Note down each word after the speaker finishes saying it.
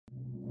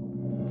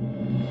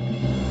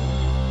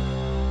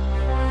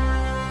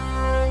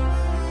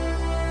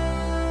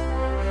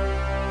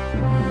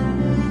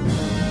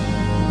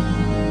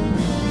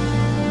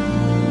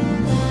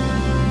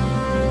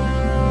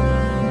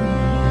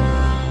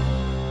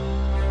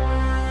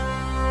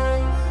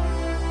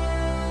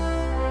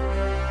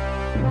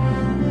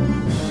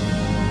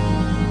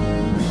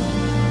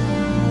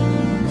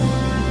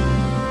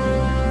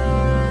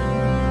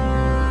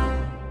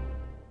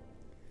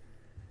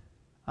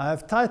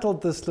I've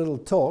titled this little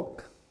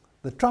talk,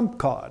 The Trump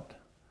Card.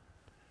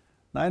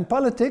 Now in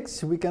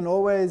politics, we can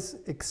always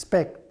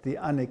expect the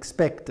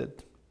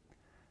unexpected.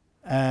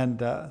 And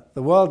the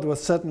world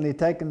was certainly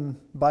taken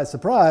by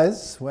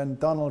surprise when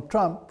Donald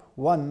Trump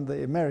won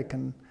the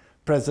American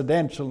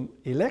presidential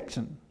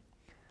election.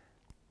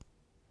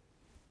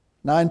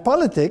 Now in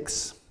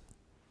politics,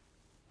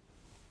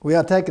 we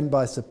are taken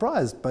by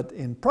surprise, but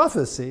in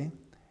prophecy,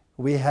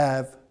 we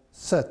have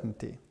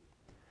certainty.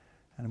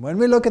 And when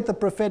we look at the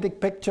prophetic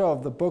picture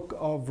of the book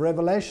of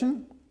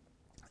Revelation,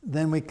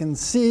 then we can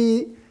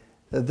see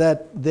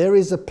that there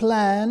is a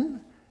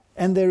plan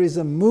and there is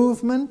a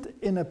movement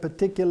in a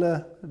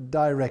particular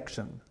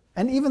direction.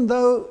 And even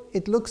though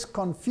it looks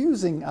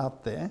confusing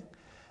out there,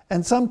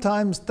 and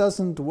sometimes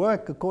doesn't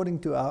work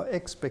according to our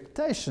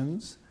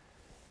expectations,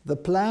 the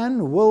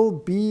plan will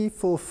be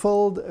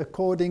fulfilled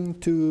according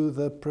to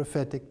the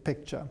prophetic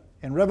picture.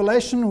 In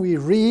Revelation, we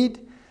read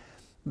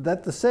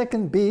that the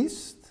second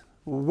beast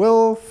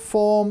will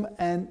form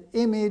an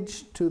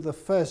image to the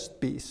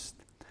first beast.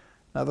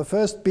 Now, the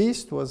first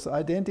beast was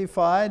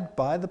identified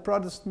by the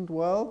Protestant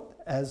world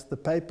as the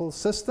papal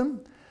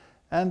system,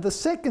 and the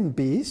second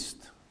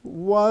beast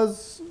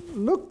was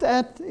looked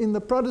at in the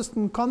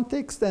Protestant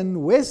context,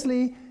 and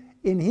Wesley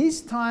in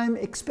his time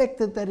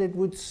expected that it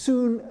would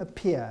soon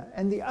appear.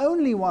 And the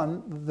only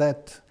one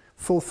that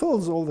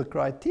fulfills all the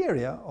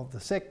criteria of the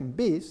second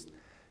beast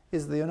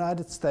is the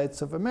United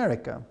States of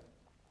America,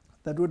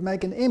 that would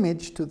make an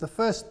image to the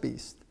first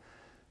beast.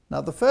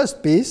 Now the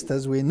first beast,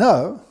 as we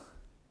know,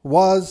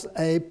 was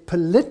a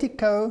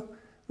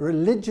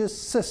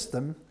politico-religious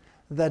system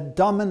that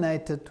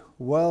dominated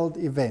world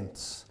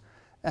events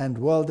and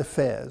world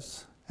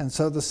affairs. And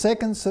so the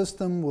second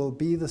system will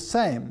be the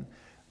same,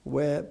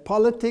 where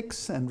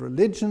politics and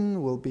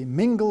religion will be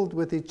mingled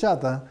with each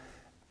other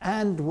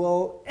and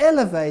will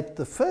elevate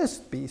the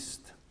first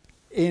beast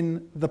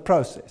in the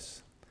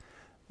process.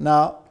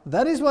 Now,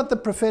 that is what the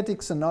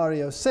prophetic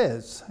scenario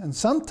says. And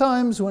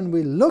sometimes when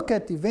we look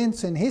at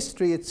events in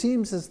history, it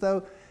seems as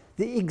though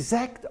the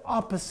exact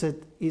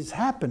opposite is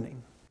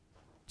happening.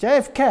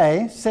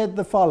 JFK said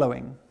the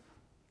following: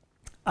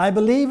 "I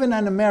believe in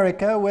an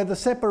America where the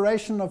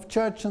separation of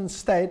church and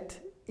state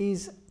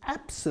is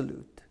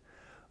absolute,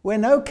 where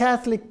no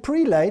Catholic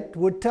prelate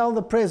would tell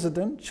the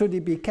president, should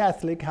he be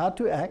Catholic, how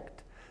to act,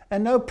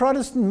 and no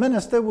Protestant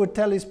minister would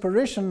tell his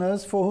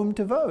parishioners for whom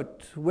to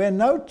vote, where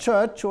no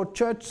church or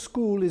church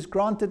school is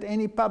granted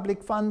any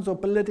public funds or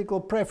political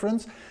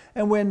preference,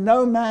 and where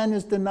no man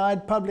is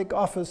denied public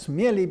office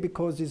merely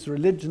because his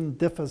religion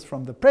differs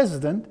from the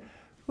president,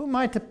 who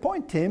might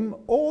appoint him,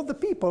 or the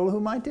people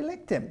who might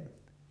elect him.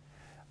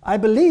 I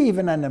believe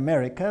in an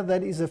America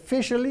that is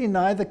officially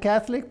neither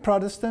Catholic,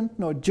 Protestant,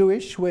 nor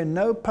Jewish, where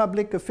no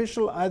public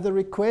official either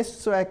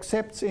requests or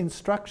accepts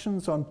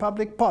instructions on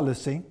public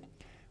policy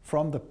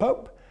from the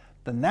Pope,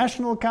 the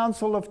National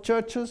Council of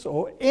Churches,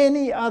 or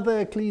any other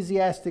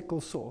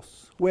ecclesiastical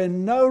source, where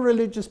no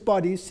religious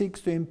body seeks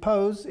to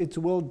impose its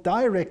will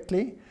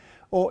directly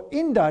or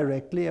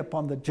indirectly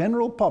upon the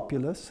general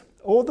populace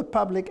or the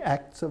public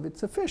acts of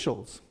its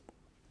officials,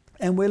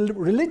 and where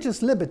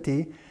religious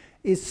liberty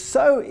is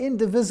so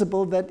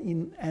indivisible that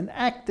an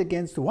act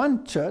against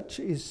one church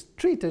is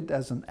treated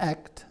as an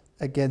act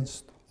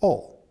against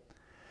all."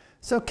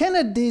 So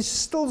Kennedy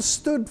still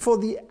stood for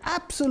the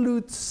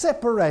absolute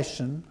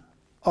separation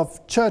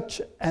of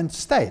church and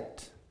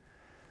state.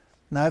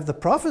 Now, if the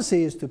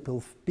prophecy is to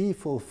be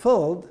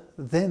fulfilled,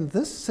 then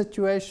this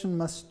situation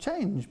must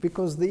change,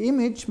 because the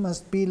image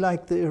must be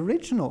like the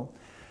original.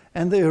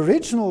 And the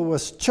original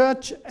was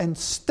church and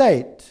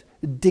state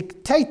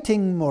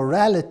dictating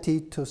morality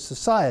to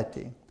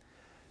society.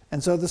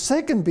 And so the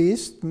second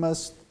beast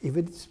must, if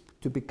it's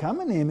to become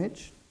an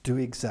image, do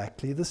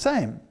exactly the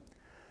same.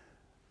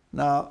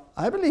 Now,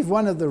 I believe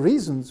one of the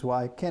reasons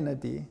why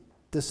Kennedy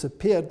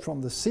disappeared from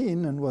the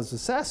scene and was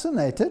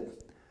assassinated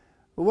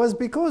was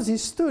because he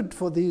stood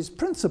for these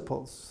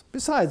principles,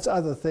 besides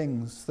other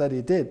things that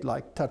he did,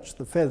 like touch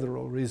the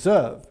Federal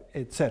Reserve,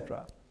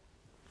 etc.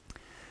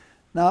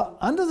 Now,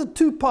 under the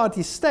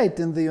two-party state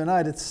in the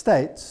United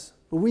States,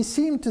 we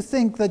seem to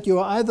think that you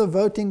are either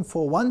voting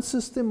for one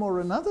system or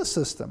another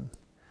system.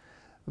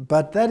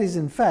 But that is,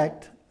 in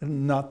fact,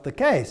 not the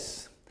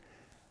case.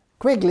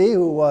 Quigley,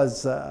 who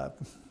was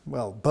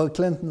Bill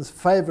Clinton's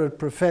favorite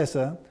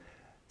professor,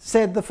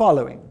 said the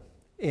following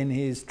in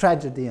his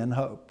Tragedy and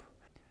Hope: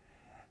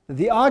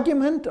 "The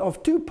argument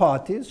of two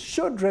parties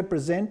should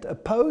represent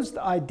opposed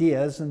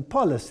ideas and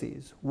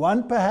policies.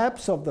 One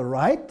perhaps of the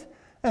right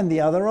and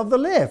the other of the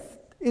left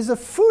is a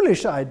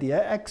foolish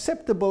idea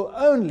acceptable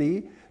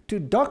only to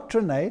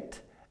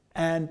doctrinate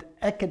and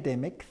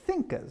academic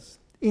thinkers.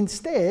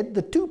 Instead,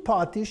 the two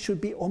parties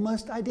should be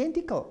almost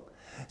identical,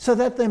 so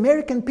that the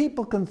American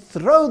people can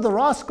throw the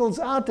rascals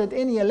out at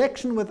any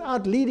election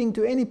without leading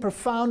to any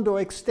profound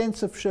or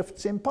extensive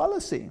shifts in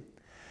policy.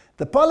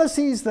 The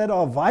policies that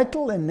are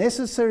vital and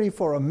necessary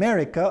for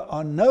America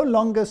are no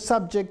longer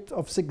subject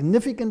of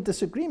significant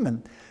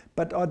disagreement,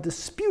 but are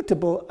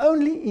disputable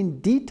only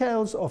in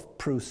details of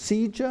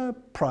procedure,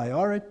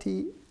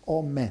 priority,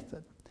 or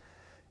method.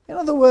 In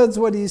other words,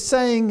 what he's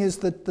saying is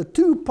that the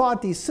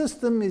two-party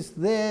system is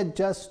there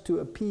just to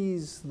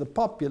appease the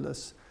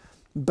populace,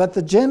 but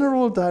the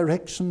general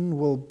direction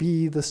will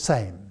be the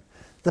same.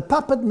 The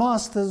puppet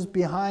masters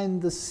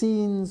behind the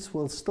scenes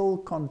will still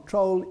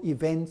control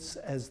events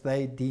as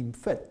they deem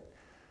fit.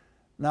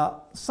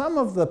 Now, some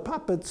of the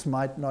puppets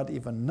might not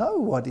even know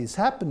what is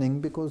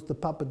happening because the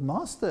puppet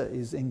master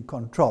is in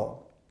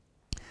control.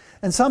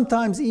 And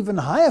sometimes even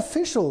high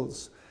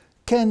officials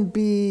can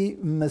be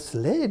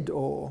misled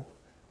or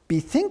be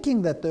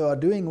thinking that they are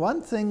doing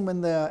one thing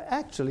when they are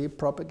actually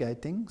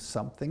propagating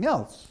something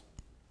else.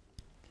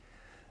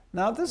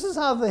 Now, this is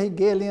how the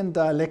Hegelian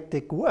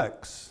dialectic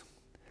works.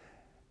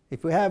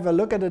 If we have a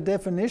look at a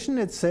definition,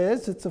 it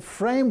says it's a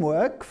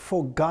framework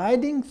for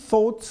guiding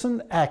thoughts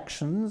and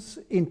actions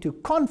into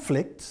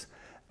conflicts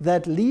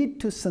that lead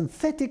to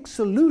synthetic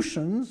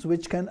solutions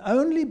which can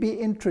only be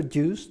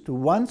introduced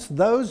once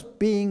those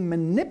being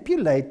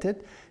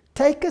manipulated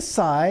take a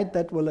side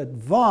that will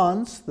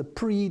advance the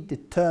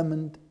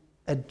predetermined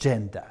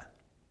agenda.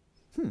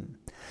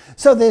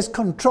 So there's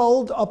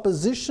controlled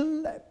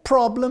opposition,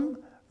 problem,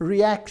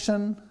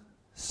 reaction,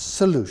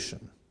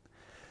 solution.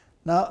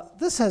 Now,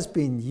 this has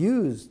been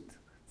used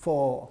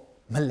for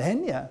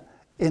millennia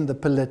in the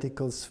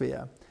political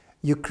sphere.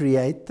 You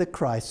create the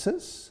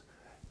crisis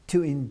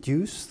to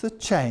induce the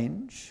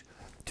change,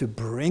 to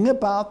bring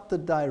about the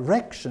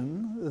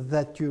direction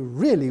that you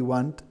really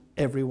want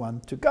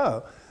everyone to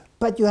go.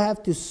 But you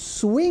have to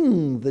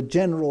swing the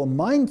general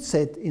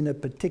mindset in a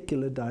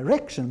particular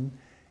direction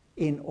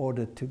in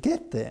order to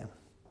get there.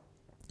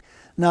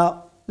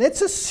 Now,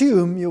 let's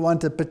assume you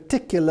want a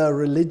particular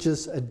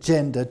religious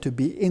agenda to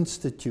be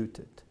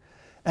instituted.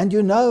 And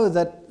you know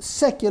that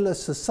secular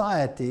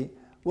society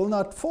will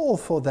not fall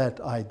for that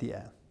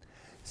idea.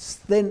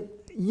 Then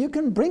you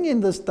can bring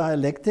in this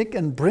dialectic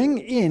and bring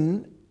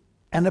in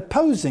an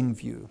opposing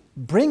view.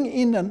 Bring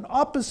in an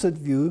opposite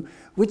view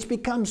which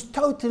becomes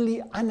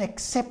totally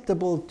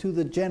unacceptable to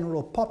the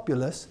general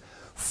populace,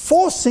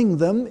 forcing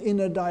them in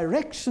a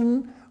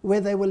direction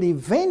where they will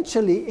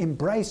eventually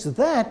embrace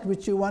that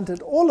which you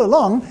wanted all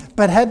along,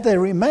 but had they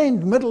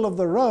remained middle of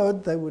the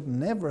road, they would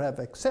never have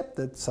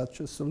accepted such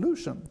a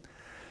solution.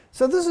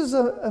 So this is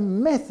a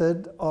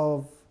method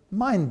of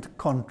mind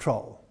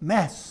control,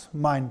 mass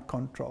mind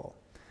control.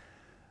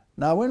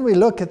 Now, when we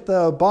look at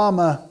the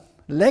Obama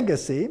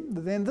legacy,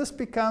 then this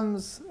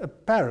becomes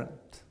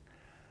apparent.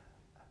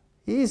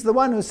 He's the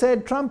one who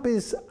said Trump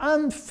is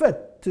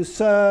unfit to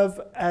serve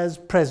as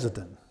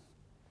president.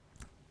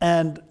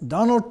 And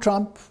Donald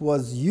Trump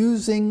was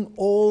using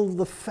all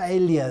the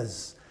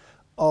failures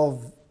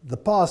of the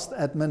past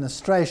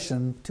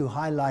administration to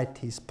highlight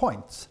his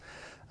points.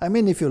 I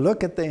mean, if you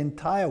look at the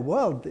entire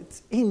world,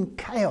 it's in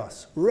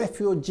chaos.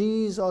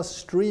 Refugees are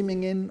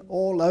streaming in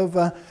all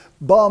over.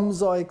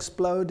 Bombs are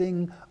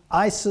exploding.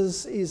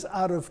 ISIS is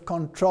out of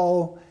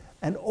control.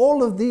 And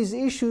all of these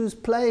issues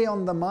play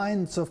on the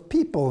minds of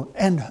people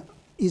and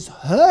is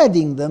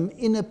herding them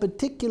in a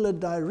particular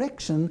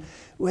direction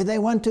where they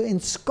want to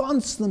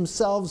ensconce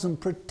themselves and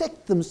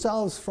protect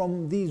themselves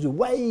from these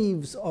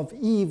waves of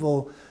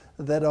evil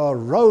that are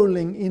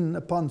rolling in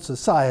upon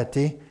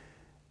society,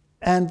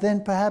 and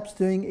then perhaps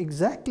doing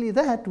exactly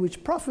that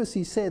which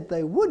prophecy said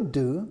they would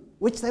do,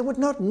 which they would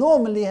not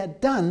normally have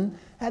done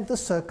had the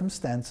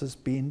circumstances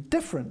been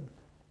different.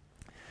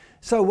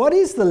 So what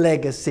is the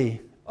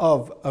legacy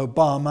of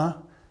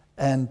Obama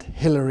and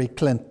Hillary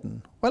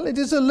Clinton? Well, it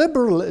is a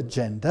liberal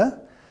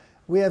agenda.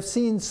 We have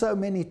seen so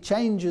many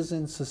changes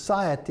in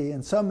society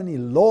and so many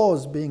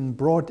laws being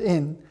brought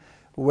in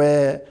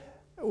where,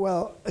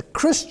 well, a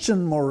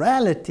Christian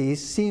morality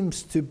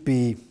seems to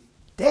be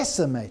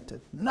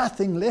decimated,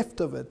 nothing left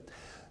of it,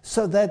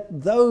 so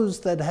that those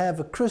that have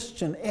a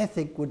Christian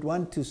ethic would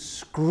want to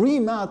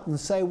scream out and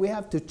say, we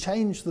have to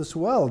change this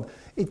world.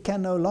 It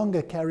can no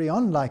longer carry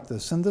on like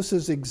this. And this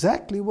is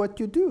exactly what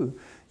you do.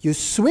 You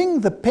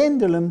swing the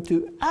pendulum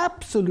to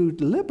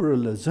absolute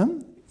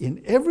liberalism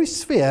in every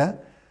sphere,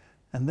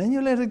 and then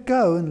you let it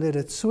go and let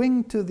it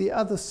swing to the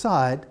other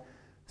side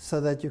so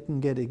that you can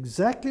get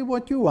exactly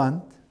what you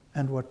want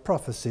and what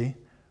prophecy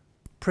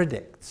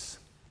predicts.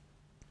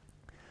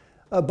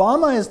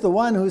 Obama is the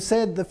one who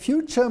said the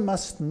future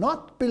must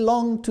not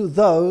belong to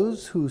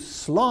those who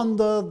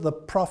slander the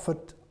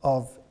Prophet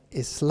of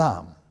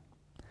Islam.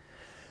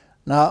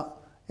 Now,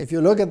 if you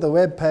look at the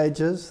web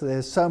pages,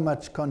 there's so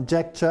much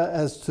conjecture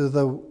as to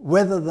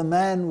whether the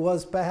man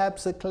was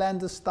perhaps a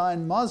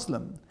clandestine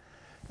Muslim.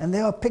 And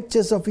there are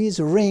pictures of his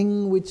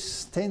ring,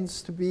 which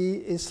tends to be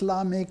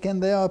Islamic,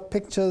 and there are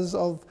pictures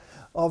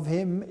of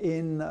him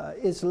in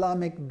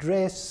Islamic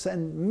dress,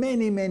 and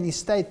many, many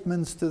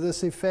statements to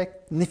this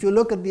effect. And if you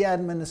look at the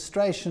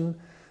administration,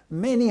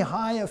 many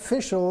high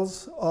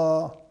officials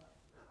are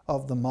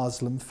of the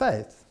Muslim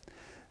faith.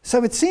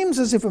 So it seems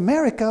as if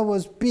America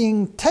was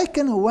being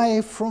taken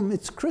away from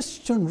its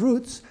Christian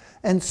roots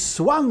and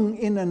swung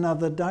in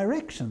another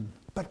direction.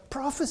 But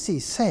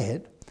prophecy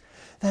said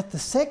that the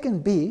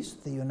second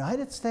beast, the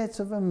United States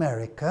of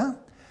America,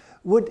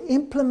 would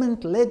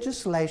implement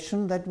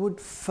legislation that would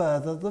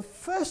further the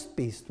first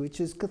beast, which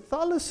is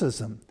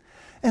Catholicism.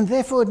 And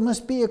therefore it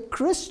must be a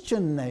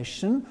Christian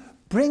nation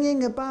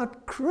bringing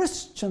about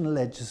Christian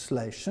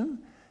legislation.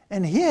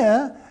 And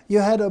here you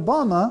had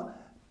Obama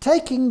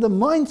taking the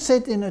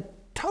mindset in a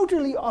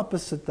totally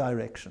opposite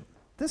direction.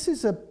 This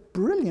is a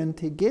brilliant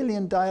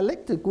Hegelian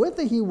dialectic.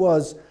 Whether he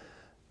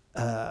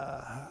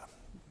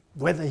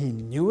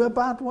knew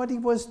about what he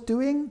was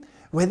doing,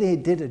 whether he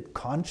did it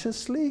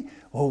consciously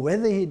or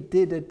whether he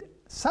did it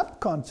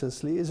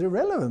subconsciously is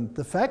irrelevant.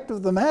 The fact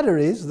of the matter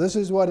is, this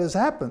is what has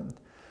happened.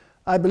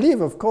 I believe,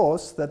 of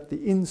course, that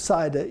the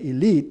insider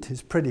elite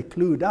is pretty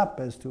clued up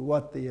as to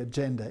what the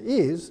agenda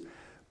is,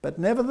 but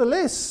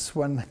nevertheless,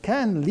 one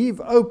can leave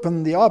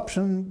open the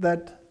option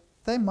that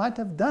they might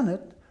have done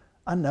it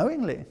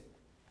unknowingly.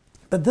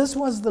 But this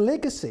was the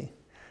legacy.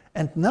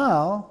 And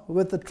now,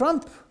 with the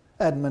Trump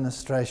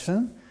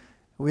administration,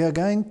 we are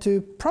going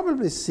to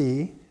probably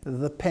see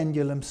the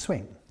pendulum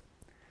swing.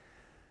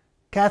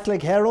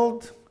 Catholic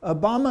Herald,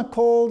 Obama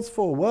calls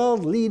for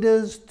world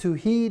leaders to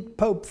heed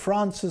Pope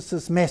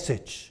Francis's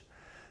message.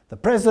 The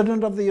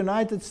President of the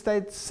United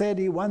States said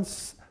he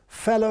wants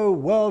fellow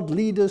world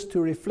leaders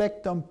to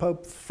reflect on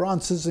Pope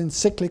Francis'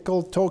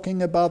 encyclical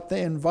talking about the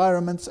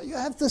environment. So you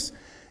have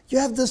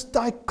this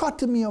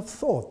dichotomy of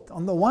thought.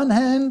 On the one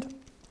hand,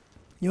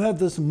 you have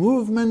this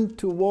movement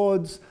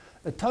towards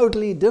a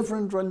totally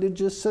different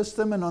religious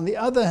system, and on the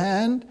other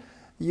hand,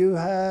 you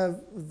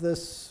have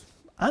this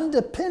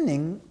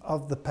underpinning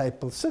of the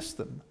papal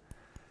system.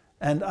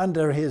 And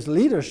under his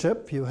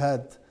leadership, you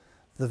had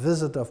the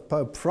visit of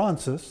Pope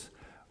Francis,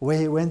 where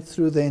he went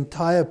through the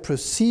entire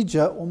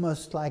procedure,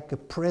 almost like a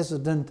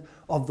president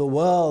of the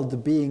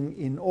world being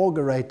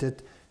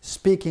inaugurated,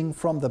 speaking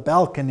from the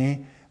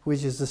balcony,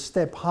 which is a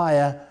step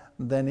higher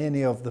than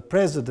any of the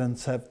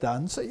presidents have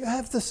done. So you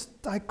have this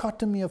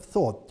dichotomy of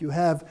thought. You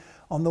have,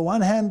 on the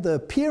one hand, the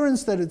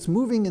appearance that it's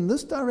moving in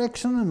this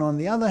direction, and on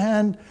the other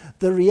hand,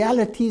 the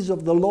realities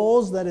of the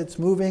laws that it's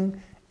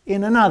moving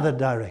in another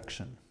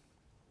direction.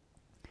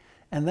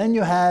 And then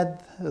you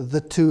had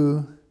the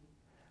two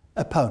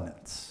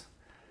opponents.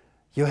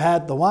 You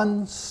had the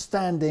one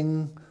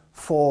standing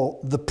for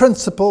the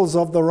principles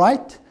of the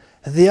right,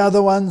 the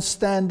other one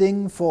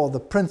standing for the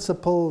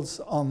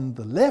principles on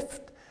the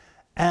left,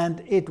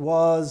 and it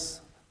was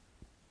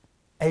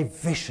a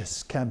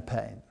vicious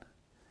campaign.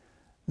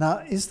 Now,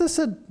 is this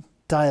a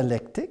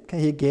dialectic, a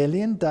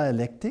Hegelian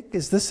dialectic?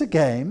 Is this a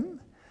game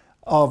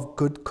of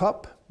good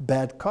cop,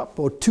 bad cop,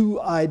 or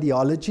two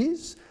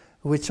ideologies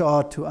which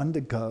are to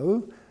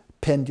undergo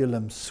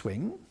pendulum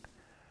swing?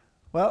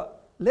 Well,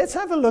 let's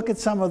have a look at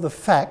some of the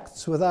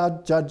facts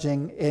without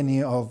judging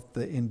any of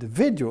the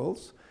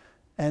individuals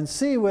and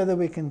see whether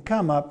we can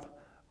come up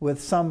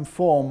with some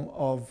form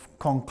of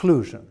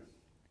conclusion.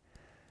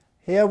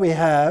 Here we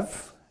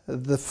have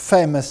the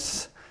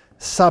famous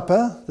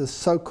supper, the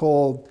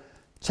so-called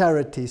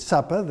charity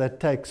supper that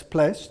takes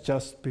place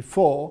just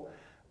before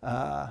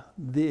the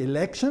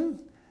election,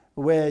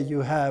 where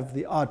you have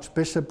the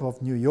Archbishop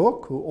of New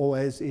York, who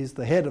always is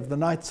the head of the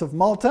Knights of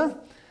Malta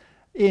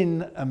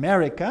in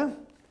America,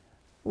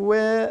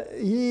 where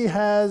he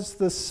has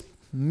this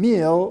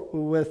meal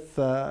with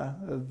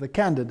the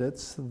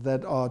candidates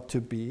that are to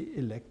be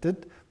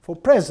elected for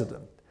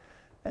president.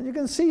 And you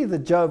can see the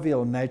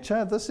jovial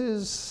nature. This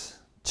is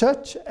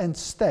church and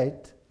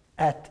state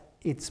at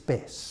its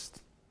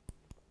best.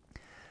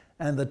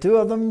 And the two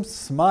of them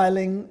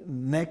smiling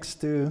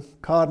next to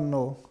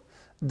Cardinal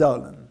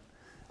Dolan.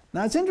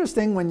 Now it's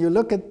interesting when you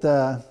look at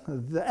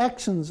the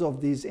actions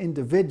of these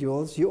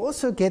individuals, you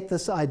also get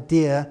this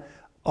idea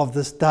of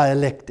this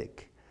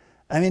dialectic.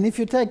 I mean, if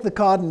you take the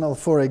Cardinal,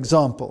 for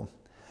example,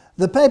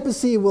 the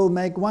papacy will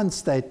make one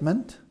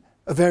statement,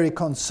 a very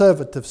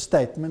conservative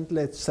statement,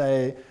 let's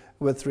say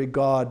with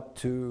regard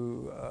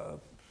to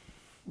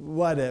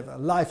whatever,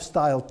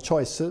 lifestyle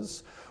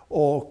choices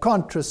or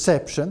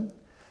contraception.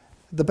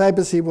 The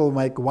papacy will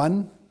make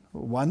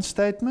one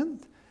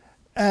statement,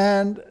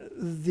 and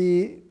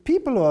the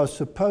people who are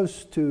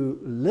supposed to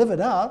live it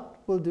out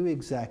will do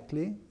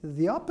exactly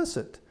the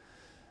opposite.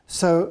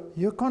 So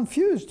you're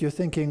confused. You're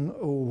thinking,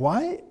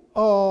 why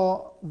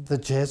are the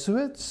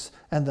Jesuits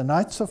and the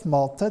Knights of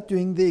Malta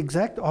doing the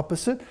exact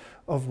opposite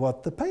of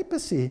what the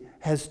papacy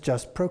has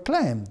just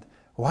proclaimed?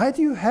 Why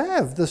do you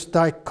have this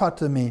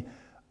dichotomy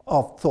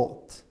of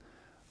thought?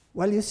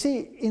 Well, you see,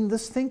 in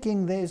this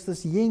thinking, there's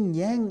this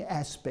yin-yang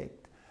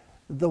aspect.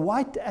 The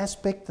white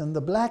aspect and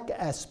the black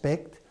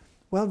aspect,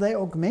 well, they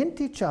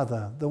augment each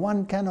other. The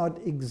one cannot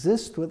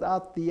exist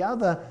without the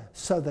other,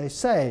 so they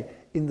say,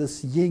 in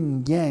this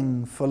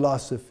yin-yang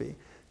philosophy.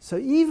 So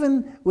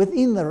even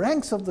within the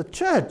ranks of the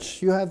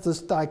church, you have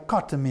this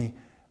dichotomy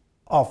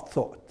of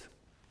thought.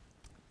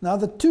 Now,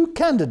 the two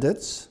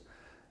candidates,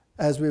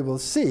 as we will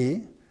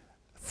see,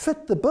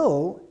 fit the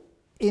bill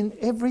in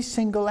every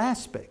single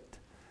aspect.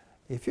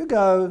 If you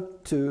go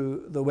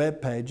to the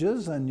web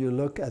pages and you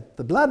look at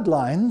the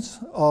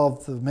bloodlines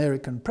of the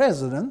American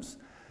presidents,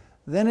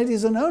 then it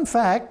is a known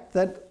fact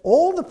that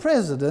all the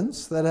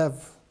presidents that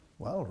have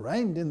well,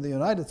 reigned in the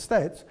United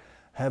States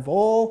have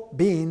all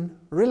been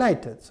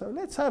related. So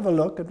let's have a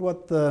look at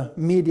what the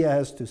media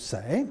has to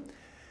say.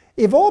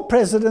 If all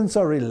presidents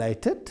are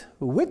related,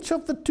 which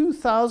of the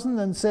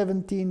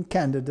 2017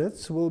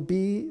 candidates will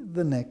be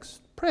the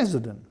next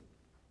president?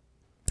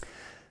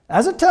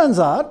 As it turns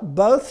out,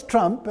 both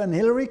Trump and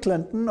Hillary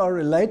Clinton are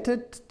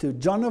related to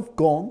John of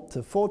Gaunt,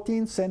 a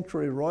 14th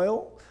century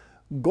royal.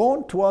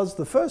 Gaunt was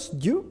the first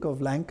Duke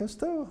of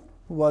Lancaster,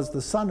 who was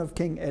the son of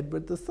King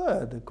Edward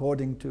III,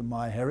 according to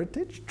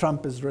MyHeritage.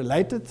 Trump is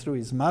related through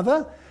his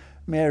mother,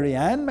 Mary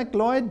Ann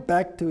McLeod,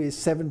 back to his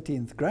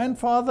 17th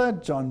grandfather,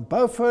 John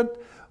Beaufort,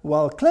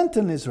 while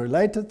Clinton is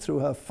related through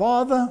her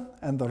father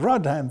and the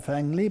Rodham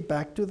family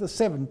back to the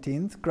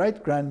 17th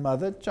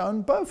great-grandmother,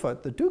 Joan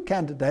Beaufort. The two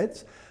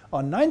candidates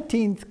are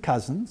 19th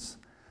cousins,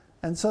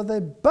 and so they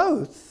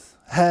both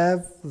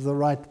have the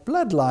right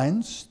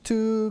bloodlines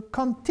to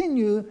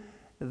continue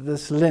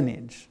this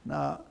lineage.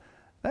 Now,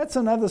 that's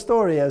another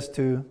story as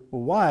to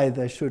why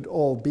they should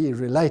all be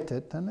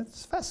related, and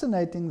it's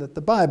fascinating that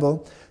the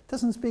Bible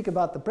doesn't speak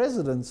about the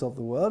presidents of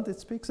the world,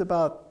 it speaks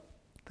about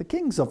the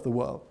kings of the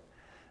world.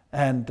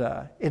 And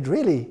it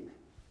really,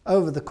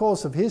 over the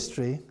course of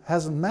history,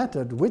 hasn't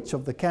mattered which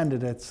of the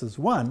candidates has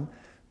won,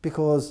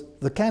 because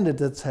the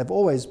candidates have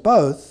always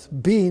both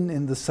been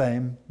in the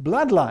same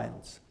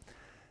bloodlines.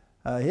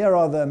 Here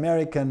are the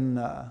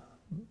American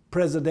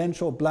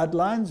presidential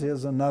bloodlines.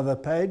 Here's another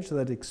page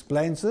that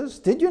explains this.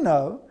 Did you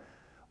know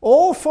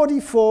all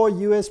 44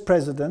 US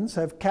presidents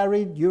have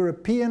carried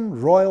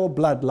European royal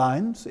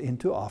bloodlines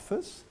into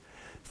office?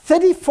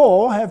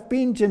 34 have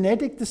been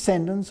genetic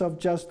descendants of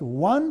just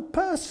one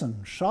person,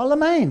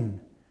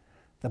 Charlemagne,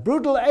 the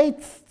brutal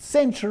 8th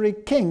century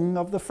king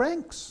of the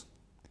Franks.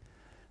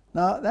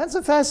 Now, that's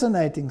a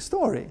fascinating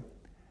story,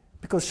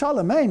 because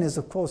Charlemagne is,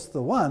 of course,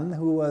 the one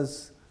who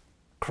was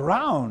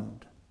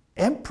crowned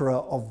emperor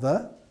of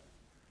the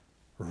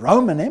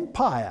Roman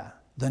Empire,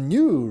 the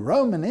new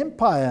Roman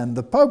Empire, and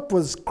the Pope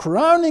was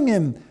crowning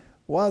him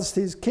whilst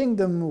his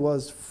kingdom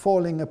was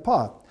falling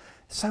apart.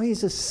 So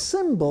he's a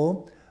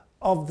symbol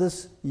of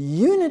this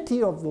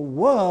unity of the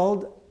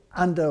world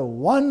under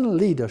one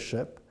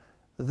leadership,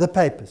 the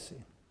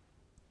papacy.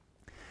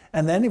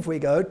 And then if we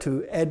go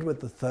to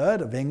Edward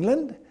III of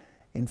England,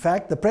 in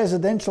fact, the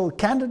presidential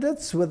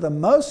candidates with the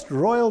most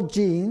royal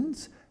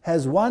genes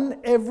has won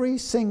every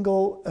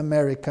single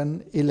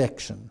American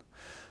election.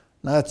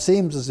 Now, it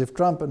seems as if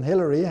Trump and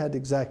Hillary had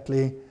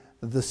exactly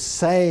the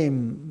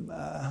same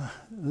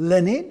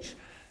lineage,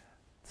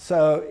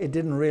 so it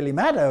didn't really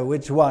matter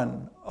which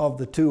one of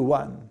the two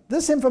won.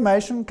 This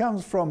information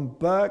comes from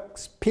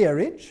Burke's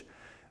Peerage,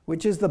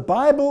 which is the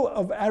Bible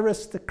of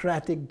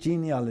aristocratic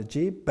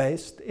genealogy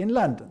based in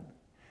London.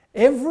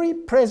 Every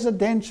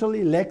presidential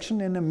election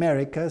in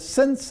America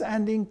since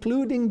and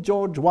including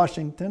George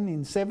Washington in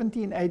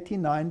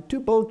 1789 to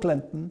Bill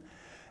Clinton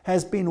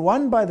has been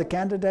won by the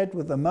candidate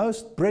with the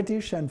most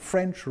British and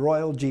French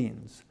royal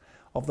genes.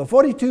 Of the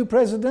 42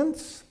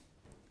 presidents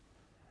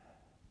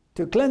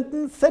to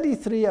Clinton,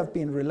 33 have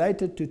been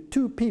related to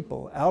two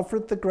people,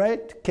 Alfred the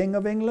Great, King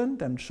of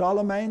England, and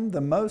Charlemagne, the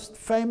most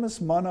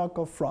famous monarch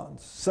of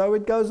France. So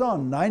it goes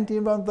on.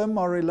 19 of them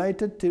are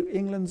related to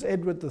England's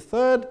Edward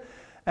III,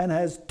 and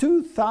has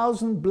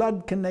 2,000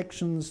 blood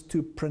connections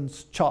to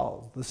Prince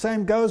Charles. The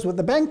same goes with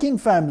the banking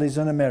families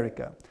in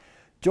America.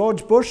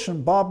 George Bush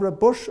and Barbara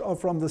Bush are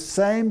from the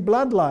same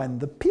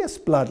bloodline, the Pierce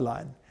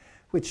bloodline,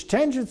 which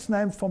changed its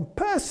name from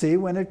Percy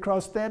when it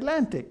crossed the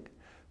Atlantic.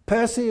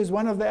 Percy is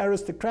one of the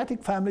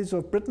aristocratic families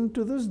of Britain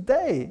to this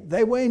day.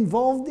 They were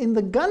involved in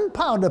the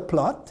gunpowder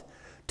plot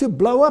to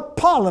blow up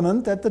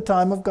Parliament at the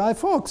time of Guy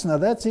Fawkes. Now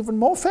that's even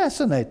more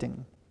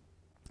fascinating,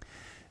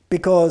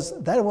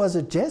 because that was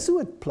a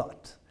Jesuit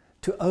plot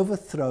to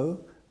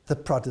overthrow the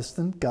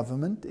Protestant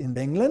government in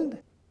England.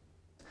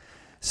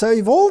 So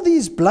if all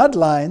these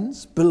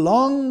bloodlines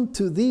belong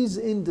to these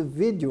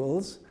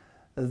individuals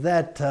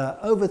that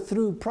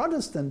overthrew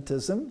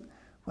Protestantism,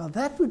 well,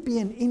 that would be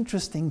an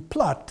interesting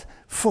plot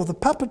for the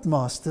puppet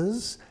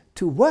masters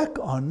to work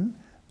on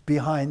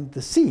behind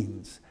the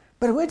scenes.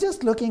 But we're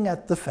just looking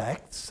at the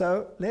facts,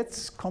 so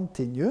let's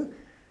continue.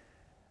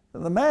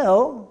 The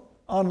Mail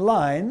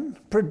online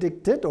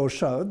predicted or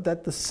showed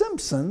that The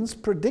Simpsons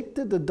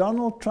predicted a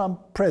Donald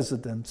Trump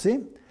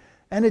presidency,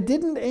 and it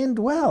didn't end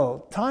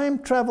well. Time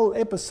travel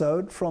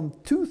episode from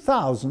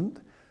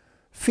 2000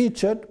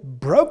 featured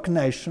broke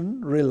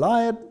nation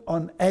relied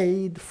on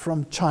aid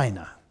from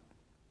China.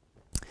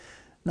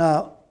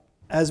 Now,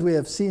 as we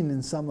have seen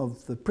in some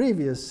of the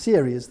previous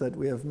series that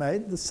we have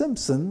made, The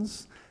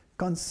Simpsons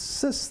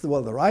consist,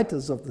 well, the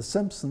writers of The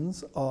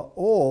Simpsons are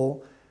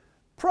all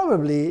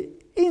probably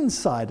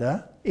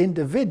insider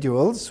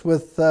individuals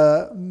with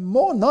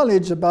more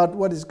knowledge about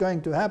what is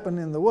going to happen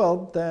in the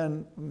world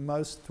than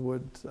most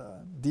would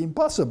deem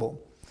possible.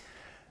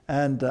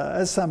 And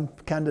as some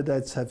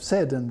candidates have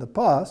said in the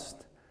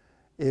past,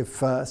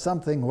 if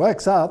something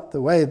works out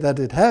the way that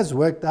it has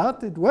worked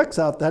out, it works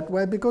out that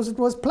way because it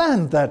was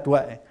planned that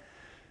way.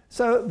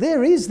 So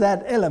there is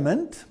that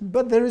element,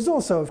 but there is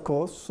also, of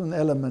course, an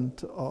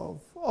element of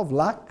of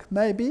luck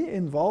maybe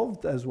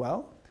involved as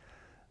well.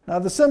 Now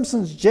the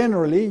Simpsons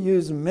generally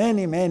use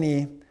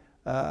many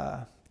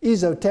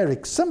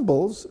esoteric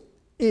symbols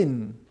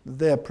in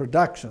their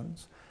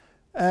productions,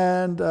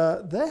 and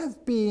they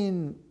have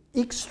been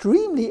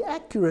extremely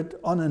accurate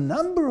on a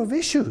number of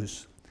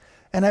issues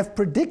and have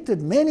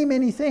predicted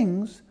many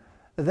things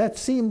that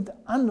seemed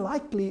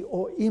unlikely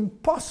or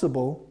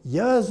impossible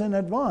years in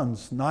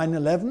advance.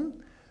 9/11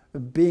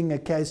 being a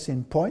case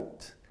in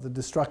point, the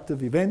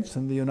destructive events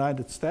in the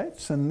United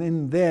States, and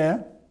in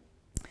their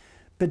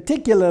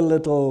particular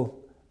little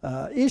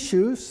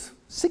issues,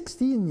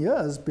 16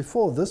 years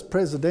before this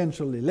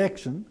presidential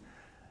election,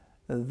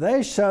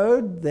 they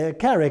showed their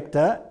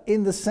character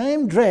in the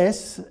same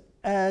dress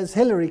as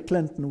Hillary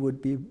Clinton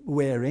would be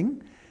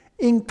wearing,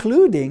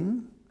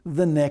 including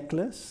the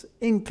necklace,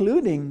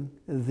 including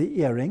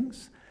the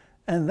earrings,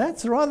 and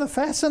that's rather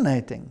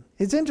fascinating.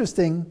 It's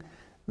interesting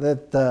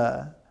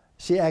that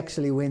she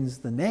actually wins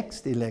the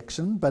next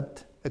election,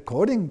 but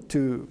according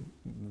to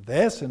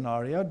their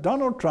scenario,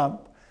 Donald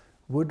Trump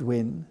would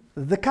win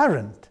the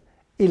current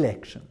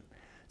election.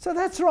 So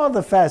that's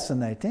rather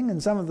fascinating,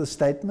 and some of the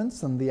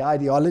statements and the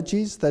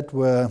ideologies that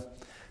were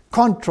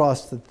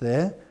contrasted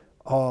there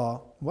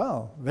are,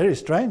 well, very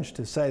strange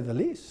to say the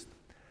least.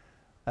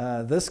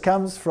 This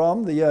comes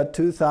from the year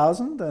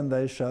 2000, and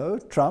they show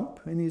Trump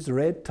in his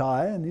red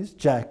tie and his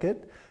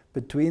jacket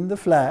between the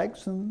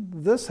flags, and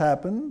this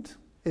happened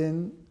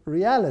in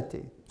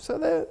reality.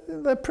 So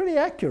they're pretty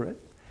accurate.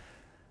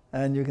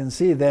 And you can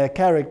see their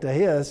character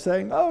here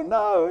saying, oh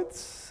no,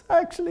 it's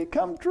actually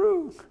come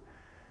true.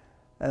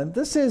 And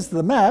this is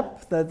the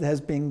map that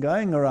has been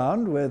going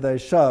around where they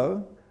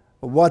show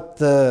what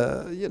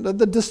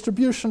the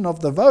distribution of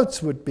the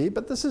votes would be,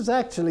 but this is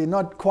actually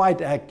not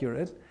quite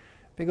accurate,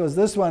 because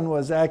this one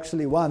was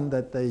actually one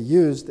that they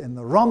used in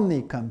the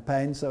Romney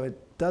campaign, so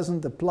it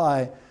doesn't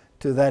apply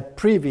to that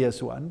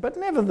previous one. But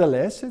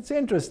nevertheless, it's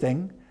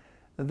interesting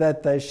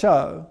that they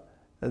show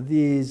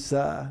these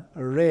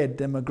red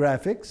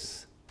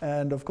demographics,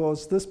 and of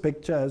course this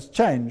picture has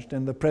changed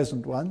in the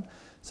present one,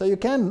 so you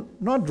can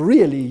not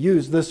really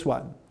use this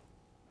one.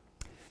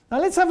 Now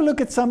let's have a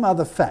look at some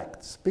other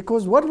facts,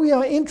 because what we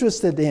are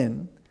interested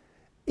in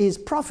is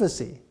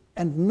prophecy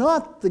and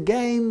not the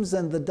games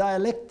and the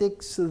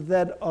dialectics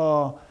that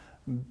are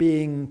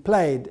being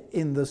played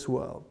in this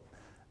world.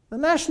 The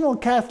National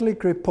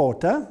Catholic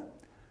Reporter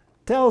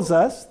tells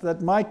us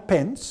that Mike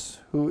Pence,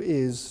 who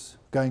is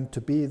going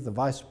to be the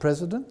Vice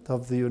President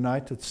of the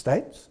United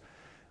States,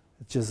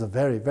 which is a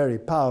very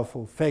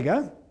powerful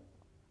figure,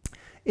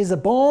 is a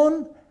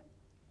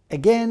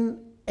born-again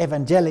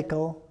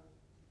evangelical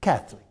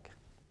Catholic.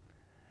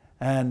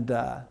 And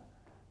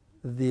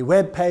the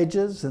web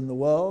pages in the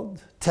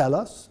world tell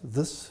us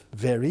this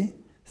very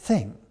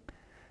thing.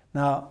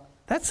 Now,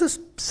 that's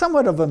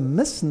somewhat of a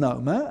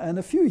misnomer, and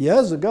a few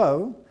years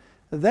ago,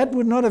 that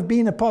would not have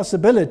been a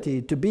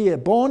possibility. To be a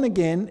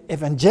born-again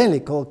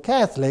evangelical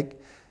Catholic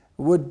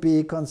would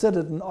be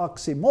considered an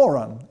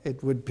oxymoron.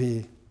 It would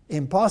be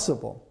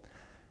impossible.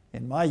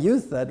 In my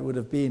youth, that would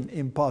have been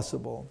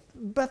impossible.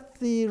 But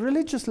the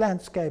religious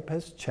landscape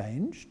has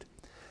changed,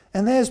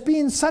 and there's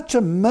been such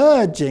a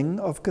merging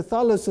of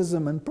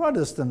Catholicism and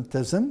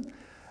Protestantism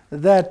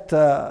that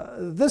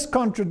this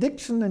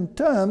contradiction in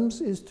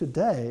terms is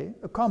today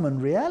a common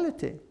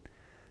reality.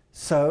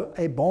 So,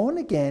 a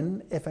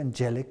born-again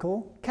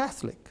evangelical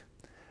Catholic.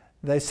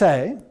 They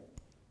say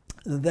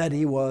that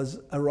he was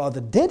a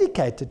rather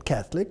dedicated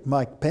Catholic,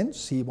 Mike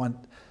Pence. He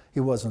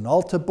was an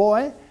altar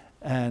boy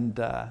and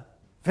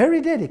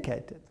very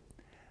dedicated.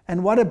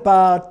 And what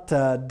about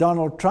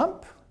Donald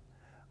Trump?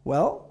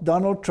 Well,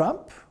 Donald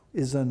Trump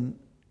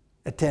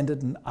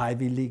attended an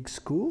Ivy League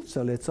school,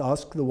 so let's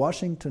ask the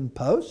Washington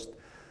Post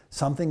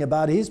something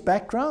about his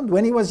background.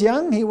 When he was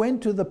young, he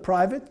went to the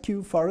private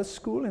Kew Forest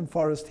School in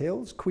Forest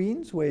Hills,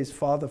 Queens, where his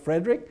father,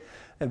 Frederick,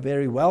 a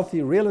very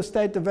wealthy real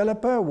estate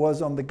developer,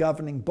 was on the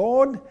governing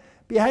board.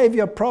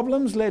 Behavior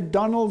problems led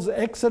Donald's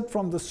exit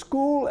from the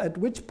school, at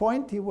which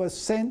point he was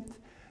sent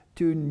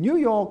to New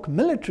York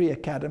Military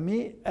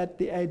Academy at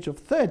the age of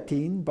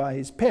 13 by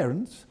his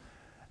parents,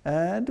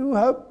 and who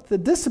hoped the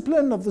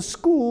discipline of the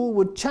school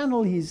would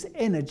channel his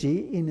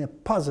energy in a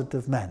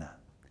positive manner.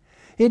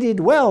 He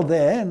did well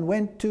there and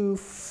went to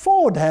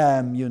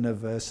Fordham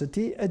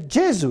University, a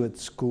Jesuit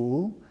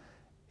school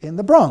in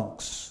the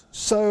Bronx.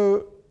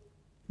 So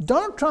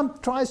Donald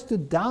Trump tries to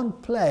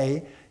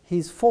downplay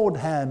his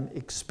Fordham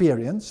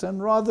experience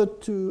and rather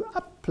to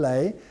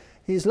upplay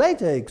his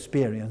later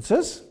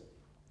experiences.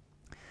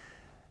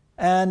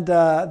 And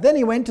then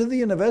he went to the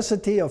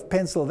University of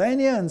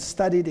Pennsylvania and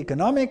studied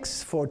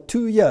economics for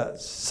 2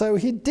 years. So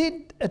he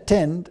did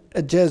attend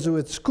a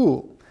Jesuit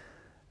school,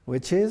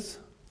 which is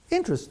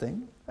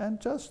interesting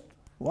and just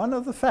one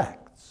of the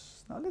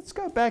facts. Now let's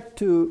go back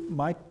to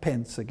Mike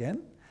Pence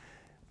again.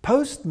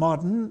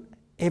 Postmodern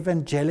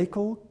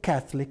evangelical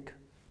Catholic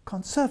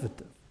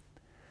conservative.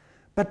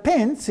 But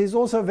Pence is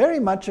also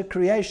very much a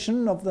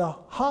creation of the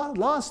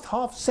last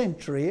half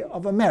century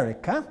of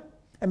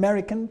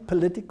American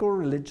political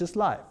religious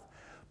life.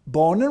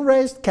 born and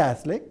raised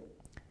Catholic.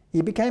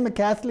 He became a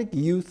Catholic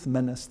youth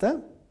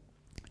minister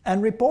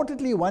and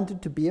reportedly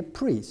wanted to be a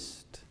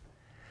priest.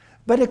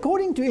 But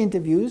according to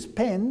interviews,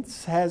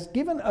 Pence has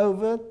given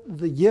over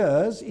the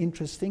years,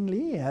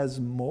 interestingly, has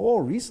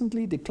more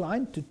recently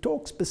declined to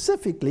talk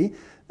specifically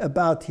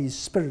about his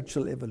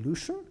spiritual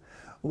evolution.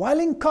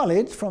 While in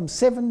college from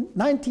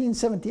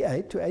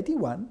 1978 to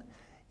 81,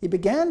 he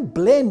began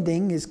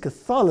blending his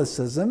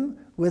Catholicism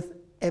with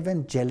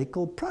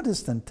evangelical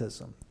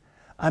Protestantism.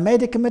 I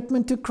made a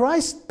commitment to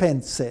Christ,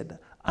 Pence said.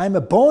 I'm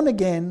a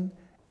born-again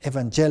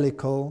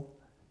evangelical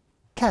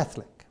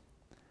Catholic.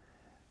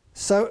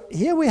 So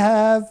here we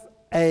have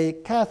a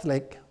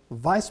Catholic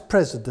vice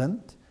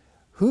president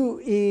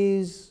who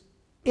is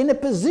in a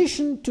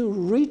position to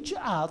reach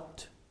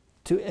out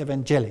to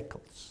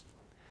evangelicals.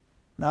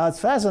 Now it's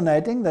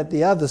fascinating that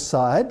the other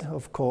side,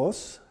 of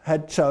course,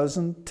 had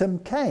chosen Tim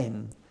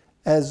Kaine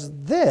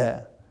as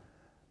their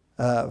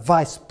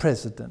vice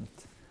president.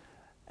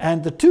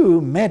 And the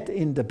two met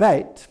in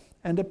debate,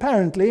 and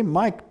apparently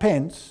Mike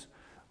Pence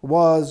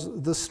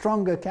was the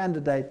stronger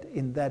candidate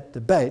in that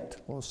debate,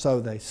 or so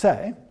they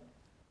say.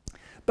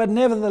 But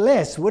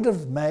nevertheless, would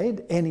have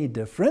made any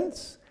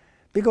difference,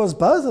 because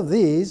both of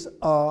these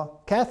are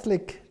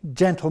Catholic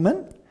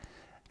gentlemen.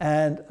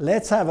 And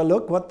let's have a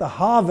look what the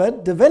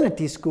Harvard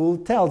Divinity School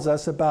tells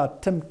us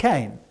about Tim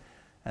Kaine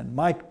and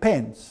Mike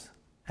Pence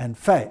and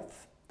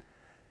faith.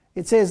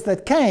 It says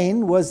that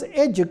Kaine was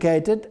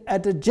educated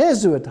at a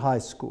Jesuit high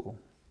school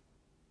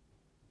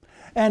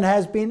and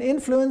has been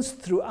influenced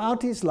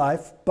throughout his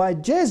life by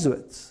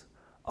Jesuits.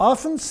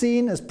 Often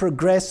seen as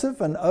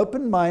progressive and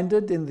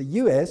open-minded in the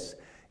US,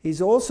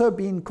 he's also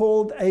been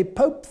called a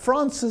Pope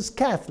Francis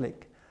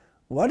Catholic.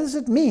 What does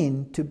it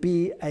mean to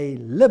be a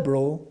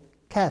liberal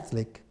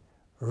Catholic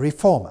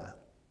reformer?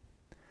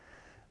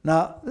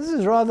 Now, this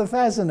is rather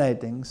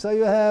fascinating. So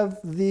you have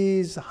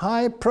these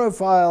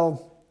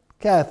high-profile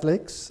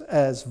Catholics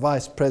as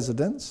vice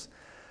presidents,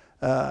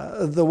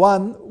 the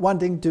one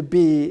wanting to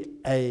be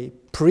a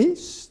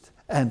priest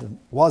and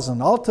was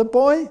an altar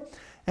boy,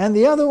 and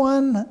the other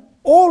one,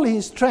 all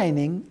his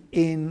training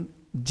in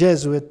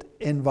Jesuit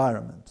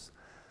environments.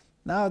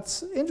 Now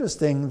it's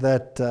interesting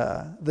that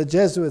the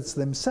Jesuits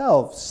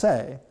themselves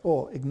say,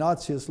 or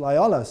Ignatius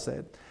Loyola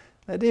said,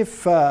 that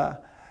if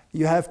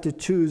you have to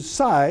choose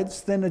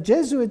sides, then a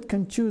Jesuit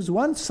can choose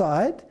one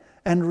side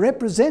and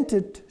represent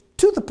it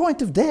to the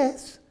point of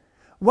death,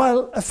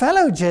 while a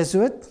fellow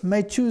Jesuit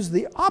may choose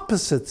the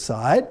opposite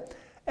side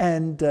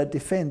and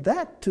defend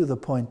that to the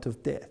point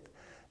of death.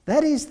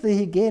 That is the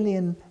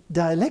Hegelian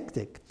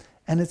dialectic,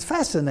 and it's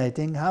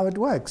fascinating how it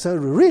works. So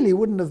it really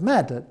wouldn't have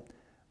mattered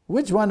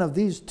which one of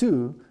these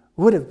two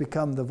would have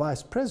become the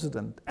vice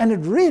president, and it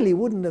really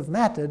wouldn't have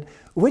mattered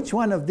which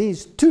one of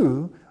these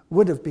two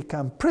would have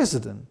become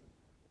president.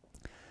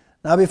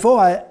 Now, before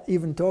I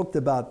even talked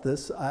about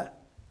this,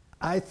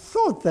 I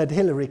thought that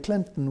Hillary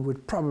Clinton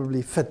would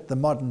probably fit the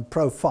modern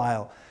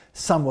profile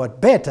somewhat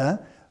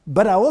better,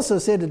 but I also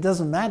said it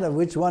doesn't matter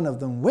which one of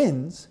them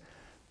wins.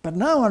 But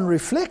now on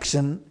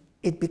reflection,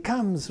 it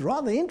becomes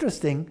rather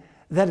interesting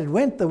that it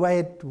went the way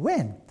it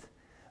went.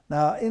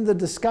 Now, in the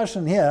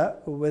discussion here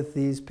with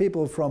these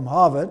people from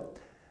Harvard,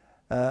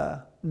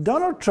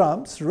 Donald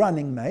Trump's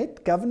running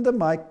mate, Governor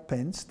Mike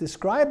Pence,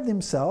 described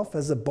himself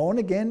as a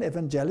born-again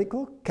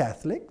evangelical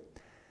Catholic.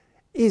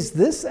 Is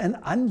this an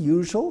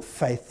unusual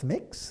faith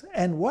mix?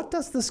 And what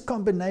does this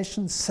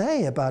combination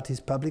say about his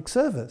public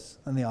service?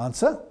 And the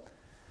answer?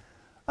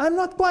 I'm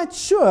not quite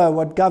sure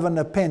what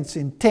Governor Pence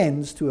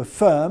intends to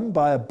affirm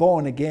by a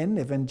born-again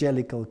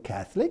evangelical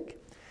Catholic.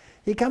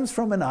 He comes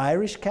from an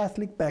Irish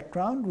Catholic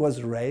background,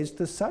 was raised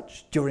as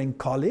such during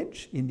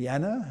college,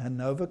 Indiana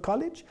Hanover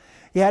College.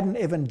 He had an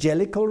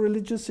evangelical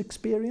religious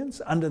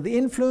experience under the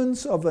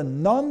influence of a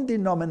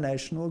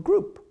non-denominational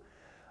group.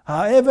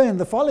 However, in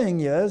the following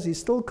years, he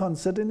still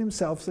considered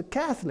himself a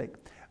Catholic,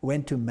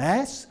 went to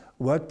Mass,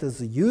 worked as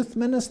a youth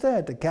minister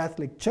at a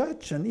Catholic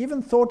church, and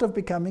even thought of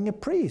becoming a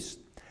priest.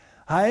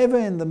 However,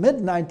 in the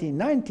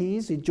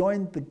mid-1990s, he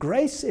joined the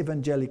Grace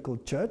Evangelical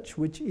Church,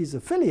 which is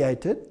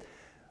affiliated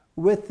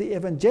with the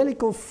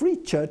Evangelical Free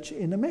Church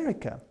in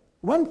America.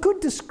 One could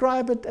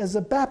describe it as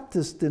a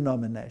Baptist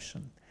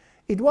denomination.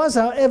 It was,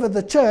 however,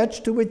 the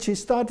church to which he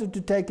started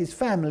to take his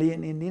family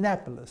in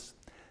Indianapolis.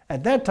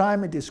 At that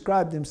time, he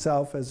described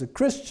himself as a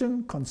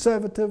Christian,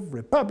 conservative,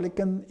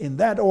 Republican, in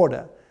that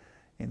order.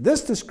 In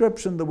this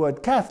description, the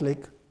word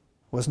Catholic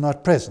was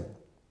not present.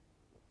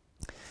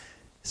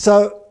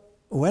 So,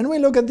 when we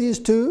look at these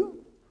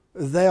two,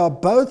 they are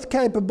both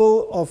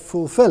capable of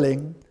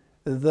fulfilling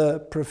the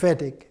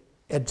prophetic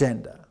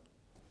agenda.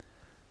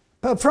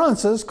 Pope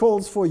Francis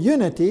calls for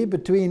unity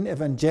between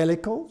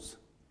evangelicals,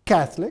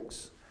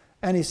 Catholics,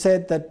 and he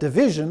said that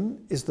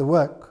division is the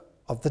work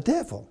of the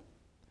devil.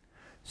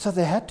 So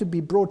they had to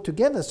be brought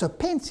together. So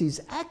Pence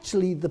is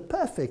actually the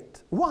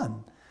perfect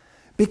one,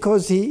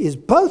 because he is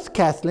both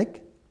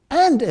Catholic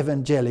and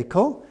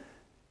evangelical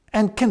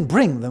and can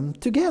bring them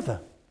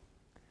together.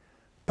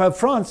 Pope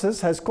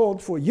Francis has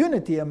called for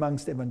unity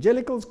amongst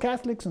evangelicals,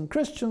 Catholics, and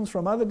Christians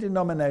from other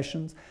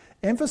denominations,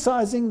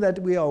 emphasizing that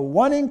we are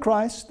one in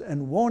Christ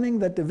and warning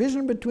that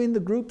division between the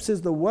groups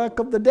is the work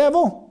of the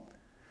devil.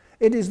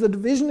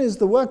 Division is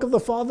the work of the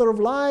father of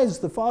lies,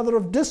 the father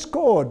of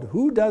discord,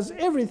 who does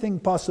everything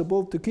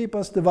possible to keep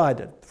us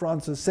divided,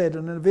 Francis said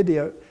in a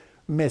video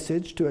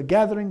message to a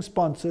gathering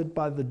sponsored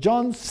by the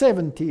John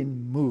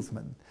 17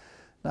 movement.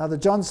 Now, the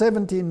John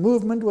 17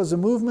 movement was a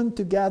movement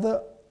to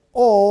gather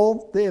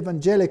all the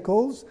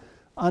evangelicals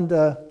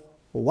under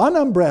one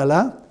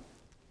umbrella,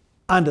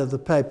 under the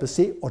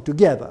papacy, or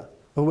together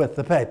with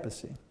the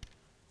papacy.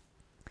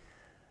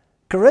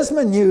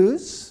 Charisma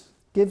News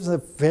gives a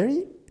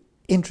very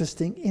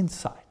interesting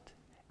insight.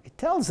 It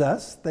tells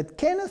us that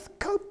Kenneth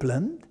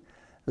Copeland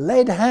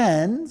laid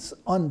hands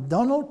on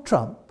Donald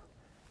Trump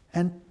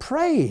and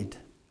prayed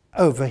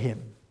over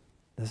him.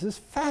 This is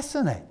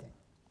fascinating.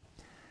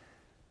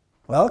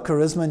 Well,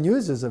 Charisma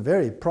News is a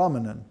very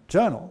prominent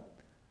journal.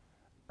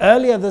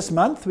 Earlier this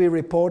month, we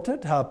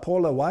reported how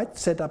Paula White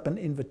set up an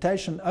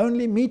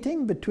invitation-only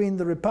meeting between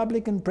the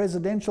Republican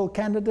presidential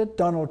candidate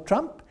Donald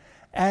Trump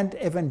and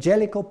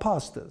evangelical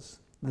pastors.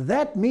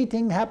 That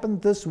meeting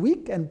happened this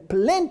week, and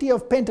plenty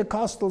of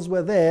Pentecostals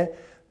were there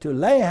to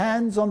lay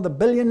hands on the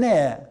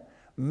billionaire,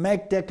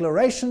 make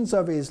declarations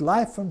of his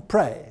life, and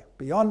pray.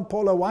 Beyond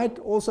Paula White,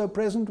 also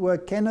present were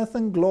Kenneth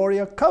and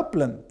Gloria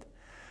Copeland,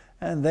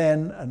 and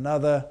then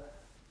another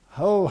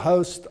whole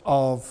host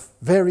of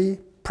very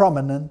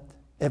prominent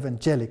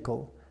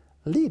evangelical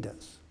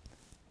leaders.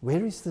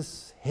 Where is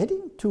this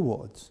heading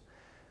towards?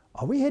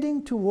 Are we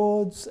heading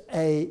towards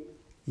a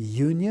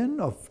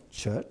union of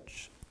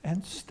church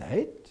and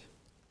state?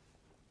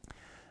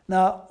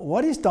 Now,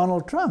 what is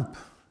Donald Trump?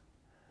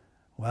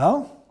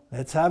 Well,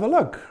 let's have a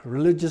look.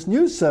 Religious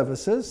News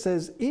Services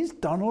says, is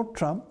Donald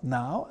Trump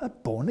now a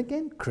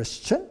born-again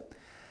Christian?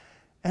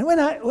 And when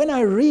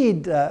I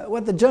read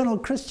what the journal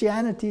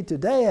Christianity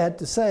Today had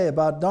to say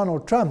about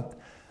Donald Trump,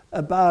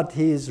 about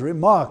his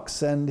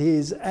remarks and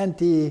his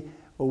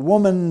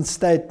anti-woman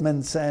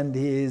statements and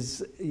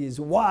his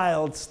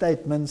wild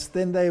statements,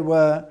 then they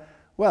were,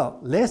 well,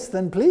 less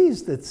than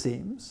pleased, it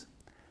seems.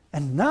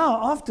 And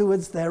now,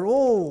 afterwards, they're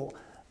all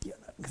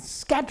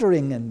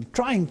scattering and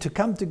trying to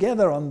come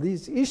together on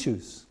these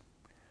issues.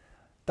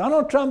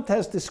 Donald Trump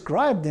has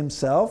described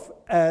himself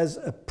as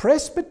a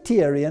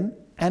Presbyterian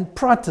and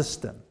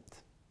Protestant,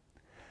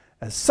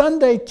 a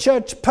Sunday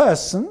church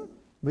person,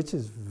 which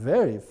is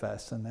very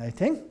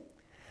fascinating,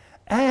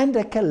 and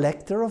a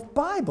collector of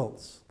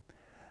Bibles.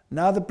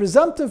 Now, the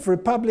presumptive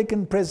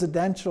Republican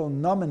presidential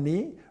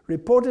nominee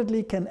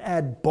reportedly can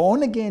add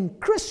born-again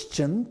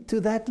Christian to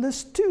that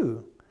list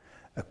too,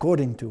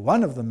 according to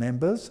one of the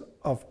members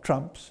of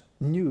Trump's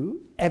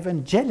new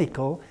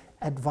evangelical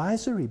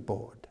advisory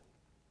board.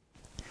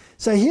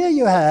 So here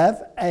you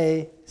have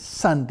a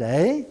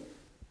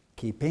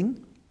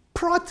Sunday-keeping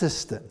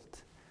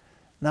Protestant.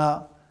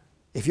 Now,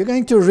 if you're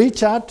going to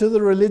reach out to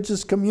the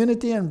religious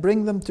community and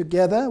bring them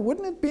together,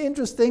 wouldn't it be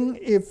interesting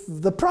if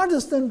the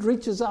Protestant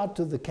reaches out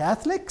to the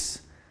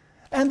Catholics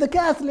and the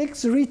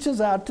Catholics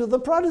reaches out to the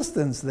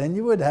Protestants? Then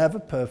you would have a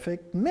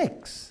perfect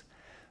mix.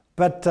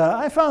 But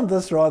I found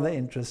this rather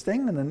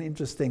interesting, and an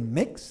interesting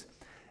mix,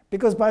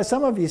 because by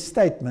some of his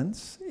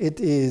statements, it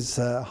is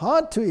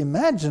hard to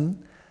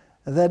imagine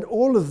that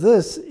all of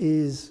this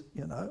is,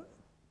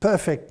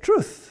 perfect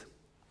truth.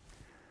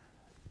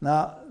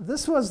 Now,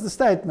 this was the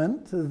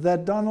statement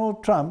that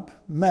Donald Trump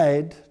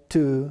made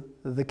to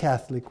the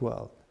Catholic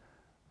world.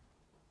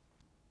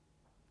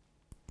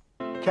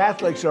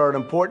 Catholics are an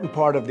important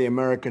part of the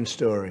American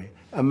story.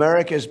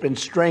 America has been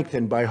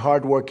strengthened by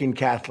hardworking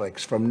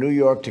Catholics. From New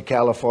York to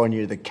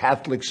California, the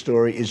Catholic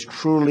story is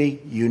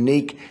truly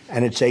unique,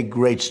 and it's a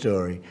great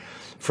story.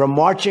 From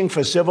marching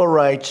for civil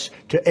rights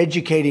to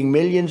educating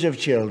millions of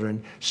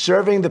children,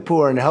 serving the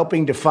poor, and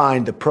helping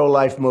define the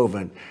pro-life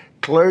movement,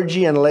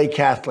 clergy and lay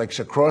Catholics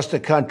across the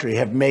country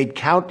have made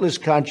countless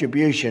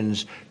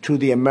contributions to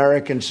the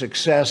American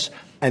success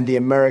and the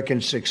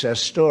American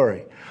success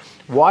story.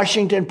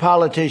 Washington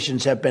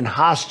politicians have been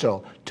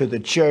hostile to the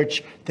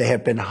church. They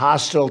have been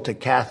hostile to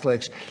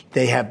Catholics.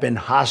 They have been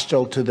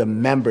hostile to the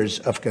members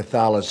of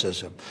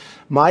Catholicism.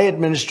 My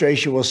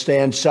administration will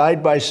stand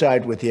side by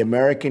side with the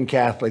American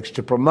Catholics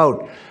to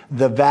promote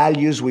the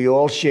values we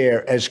all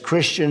share as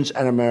Christians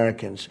and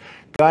Americans.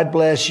 God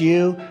bless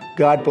you.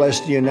 God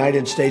bless the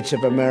United States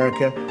of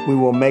America. We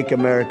will make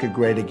America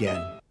great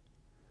again.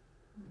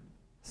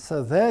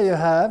 So there you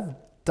have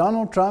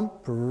Donald Trump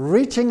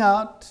reaching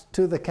out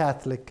to the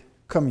Catholic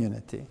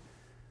community.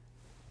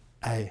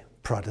 A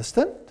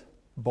Protestant,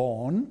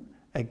 born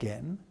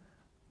again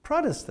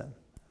Protestant.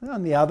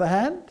 On the other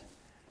hand,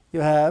 you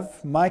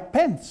have Mike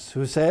Pence,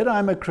 who said,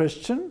 I'm a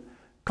Christian,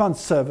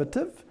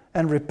 conservative,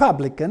 and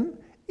Republican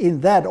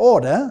in that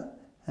order,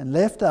 and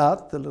left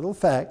out the little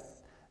fact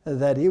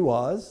that he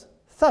was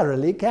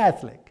thoroughly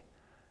Catholic.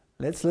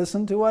 Let's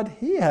listen to what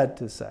he had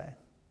to say.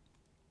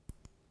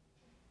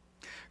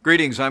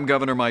 Greetings, I'm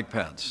Governor Mike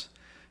Pence.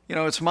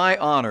 It's my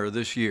honor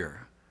this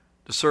year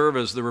to to serve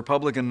as the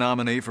Republican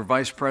nominee for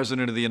Vice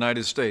President of the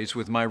United States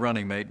with my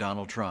running mate,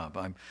 Donald Trump.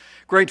 I'm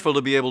grateful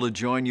to be able to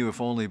join you, if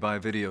only by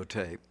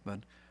videotape, but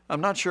I'm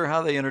not sure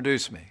how they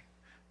introduce me.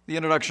 The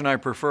introduction I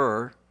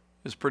prefer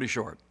is pretty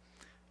short.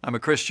 I'm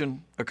a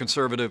Christian, a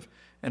conservative,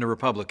 and a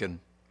Republican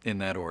in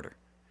that order.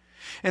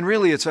 And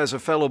really, it's as a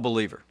fellow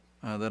believer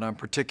that I'm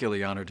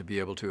particularly honored to be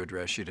able to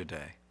address you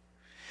today.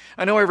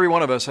 I know every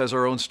one of us has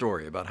our own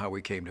story about how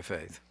we came to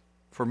faith.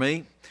 For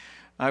me,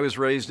 I was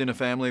raised in a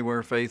family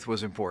where faith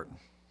was important.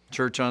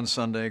 Church on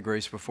Sunday,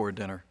 grace before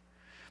dinner.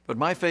 But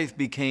my faith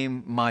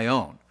became my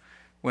own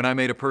when I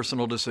made a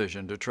personal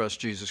decision to trust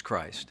Jesus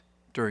Christ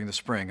during the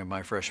spring of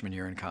my freshman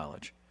year in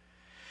college.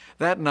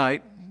 That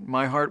night,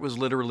 my heart was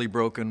literally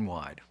broken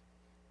wide,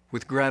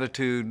 with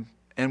gratitude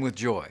and with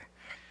joy,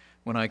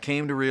 when I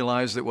came to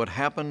realize that what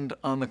happened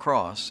on the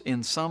cross,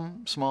 in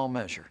some small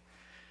measure,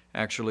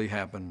 actually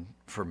happened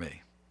for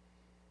me.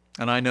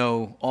 And I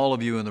know all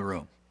of you in the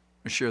room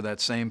share that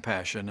same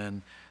passion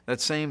and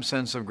that same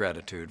sense of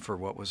gratitude for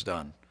what was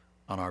done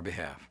on our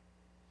behalf.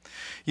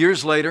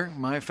 Years later,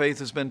 my faith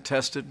has been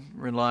tested,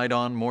 relied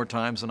on more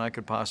times than I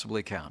could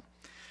possibly count.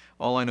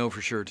 All I know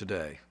for sure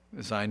today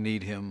is I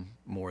need Him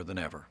more than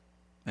ever.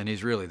 And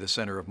He's really the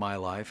center of my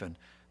life and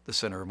the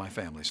center of my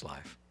family's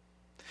life.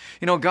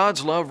 You know,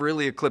 God's love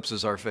really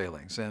eclipses our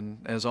failings, and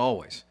as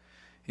always,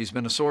 He's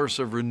been a source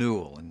of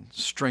renewal and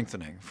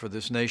strengthening for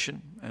this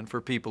nation and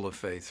for people of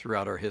faith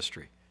throughout our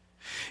history.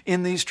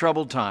 In these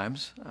troubled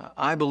times,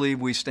 I believe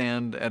we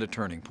stand at a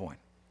turning point,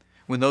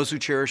 when those who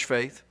cherish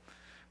faith,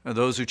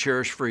 those who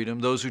cherish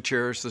freedom, those who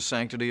cherish the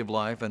sanctity of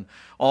life and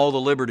all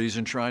the liberties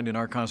enshrined in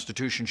our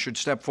Constitution should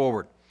step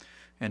forward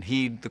and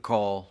heed the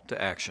call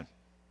to action.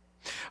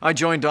 I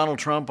joined Donald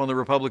Trump on the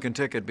Republican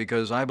ticket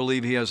because I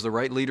believe he has the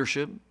right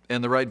leadership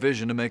and the right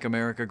vision to make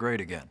America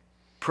great again.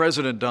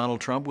 President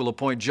Donald Trump will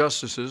appoint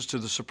justices to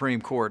the Supreme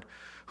Court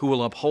who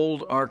will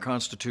uphold our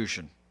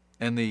Constitution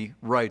and the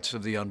rights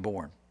of the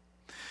unborn.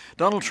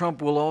 Donald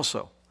Trump will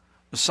also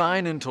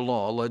sign into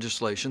law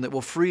legislation that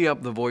will free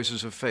up the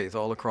voices of faith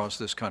all across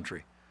this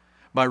country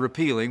by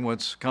repealing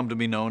what's come to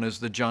be known as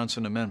the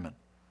Johnson Amendment.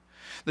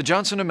 The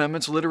Johnson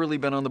Amendment's literally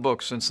been on the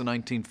books since the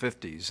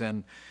 1950s,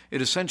 and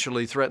it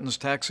essentially threatens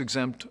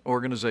tax-exempt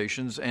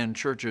organizations and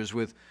churches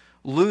with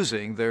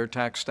losing their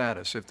tax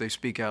status if they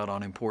speak out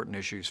on important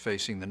issues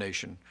facing the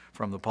nation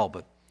from the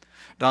pulpit.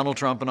 Donald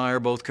Trump and I are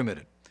both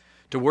committed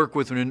to work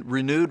with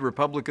renewed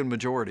Republican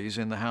majorities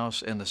in the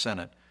House and the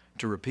Senate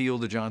to repeal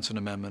the Johnson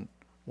Amendment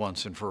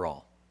once and for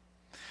all.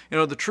 You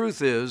know, the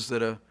truth is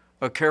that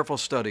a careful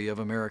study of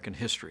American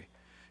history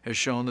has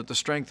shown that the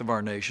strength of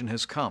our nation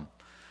has come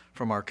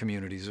from our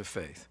communities of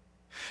faith.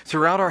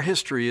 Throughout our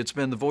history, it's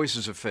been the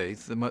voices of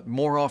faith that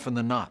more often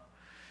than not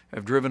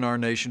have driven our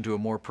nation to a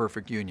more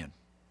perfect union.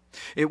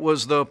 It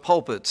was the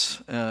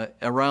pulpits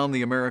around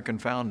the American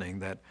founding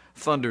that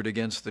thundered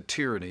against the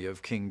tyranny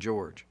of King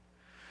George.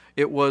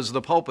 It was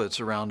the pulpits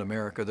around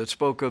America that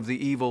spoke of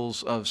the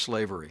evils of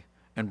slavery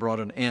and brought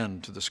an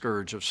end to the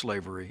scourge of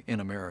slavery in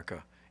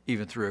America,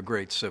 even through a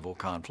great civil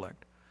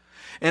conflict.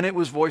 And it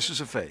was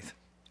voices of faith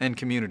and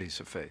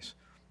communities of faith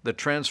that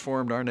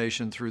transformed our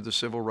nation through the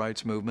civil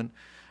rights movement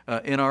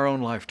in our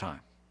own lifetime,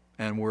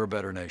 and we're a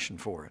better nation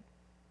for it.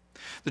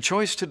 The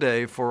choice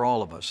today for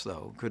all of us,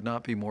 though, could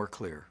not be more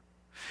clear.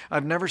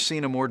 I've never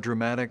seen a more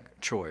dramatic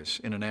choice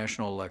in a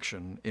national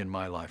election in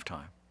my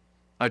lifetime.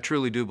 I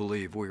truly do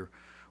believe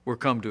we're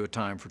come to a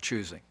time for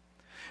choosing.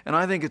 And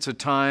I think it's a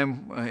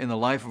time in the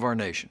life of our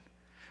nation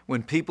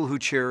when people who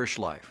cherish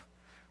life,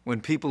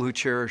 when people who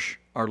cherish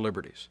our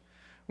liberties,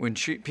 when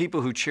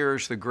people who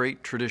cherish the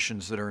great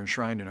traditions that are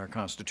enshrined in our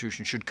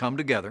Constitution should come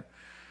together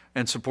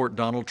and support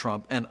Donald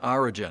Trump and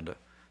our agenda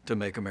to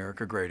make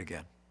America great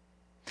again.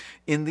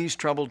 In these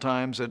troubled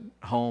times at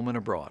home and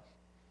abroad,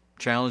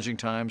 challenging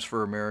times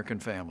for American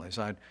families,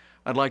 I'd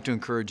like to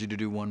encourage you to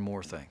do one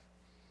more thing,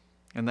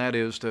 and that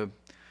is to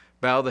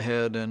bow the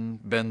head and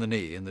bend the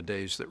knee in the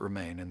days that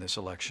remain in this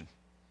election.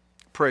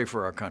 Pray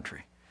for our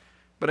country.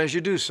 But as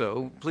you do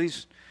so,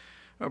 please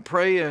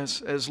pray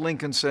as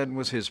Lincoln said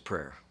was his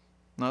prayer.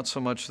 Not so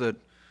much that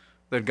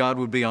God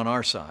would be on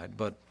our side,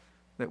 but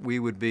that we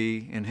would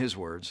be, in his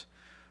words,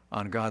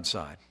 on God's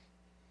side.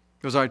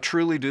 Because I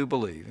truly do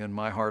believe in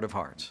my heart of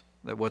hearts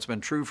that what's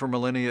been true for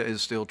millennia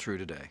is still true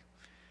today.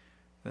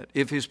 That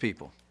if his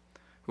people,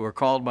 who are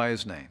called by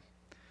his name,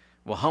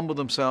 will humble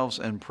themselves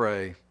and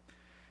pray,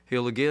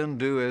 he'll again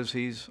do as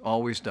he's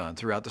always done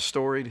throughout the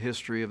storied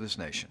history of this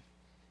nation.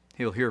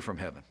 He'll hear from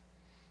heaven,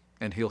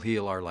 and he'll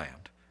heal our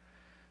land,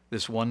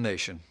 this one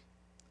nation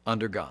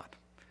under God,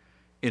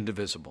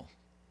 indivisible,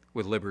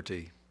 with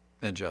liberty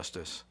and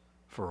justice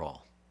for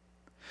all.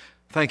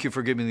 Thank you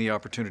for giving me the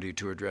opportunity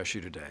to address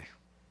you today.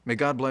 May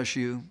God bless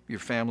you, your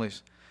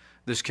families,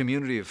 this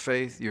community of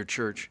faith, your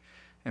church,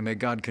 and may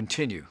God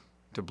continue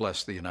to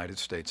bless the United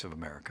States of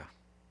America.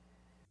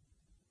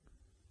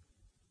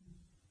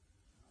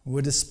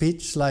 Would a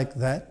speech like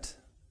that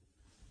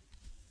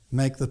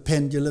make the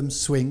pendulum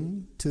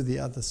swing to the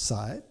other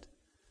side?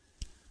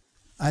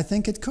 I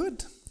think it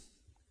could.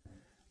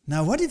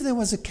 Now, what if there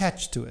was a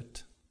catch to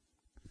it?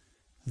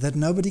 that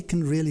nobody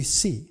can really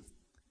see.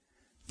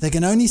 They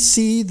can only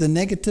see the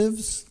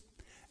negatives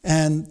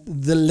and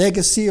the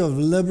legacy of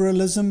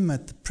liberalism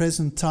at the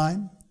present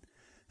time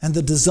and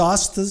the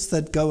disasters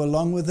that go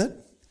along with it.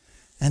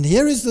 And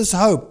here is this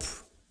hope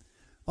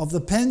of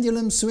the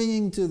pendulum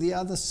swinging to the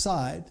other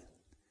side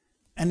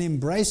and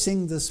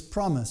embracing this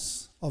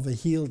promise of a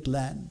healed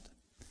land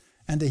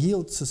and a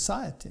healed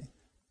society.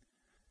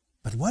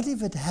 But what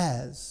if it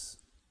has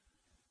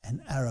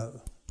an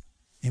arrow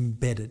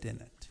embedded in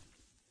it?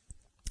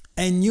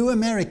 A new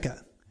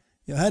America.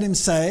 You heard him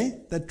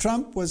say that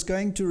Trump was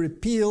going to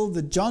repeal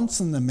the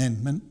Johnson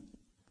Amendment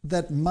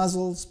that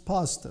muzzles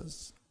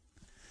pastors.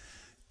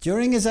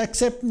 During his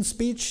acceptance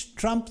speech,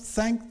 Trump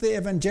thanked the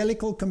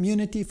evangelical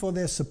community for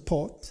their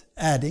support,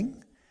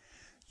 adding,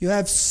 "You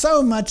have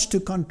so much to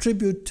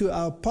contribute to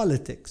our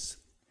politics,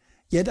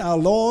 yet our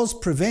laws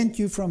prevent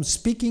you from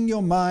speaking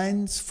your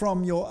minds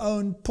from your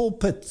own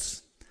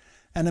pulpits.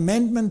 An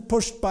amendment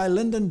pushed by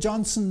Lyndon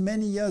Johnson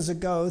many years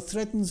ago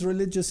threatens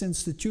religious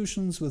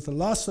institutions with the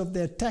loss of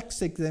their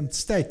tax-exempt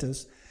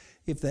status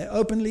if they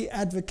openly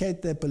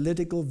advocate their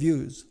political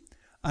views.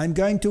 I'm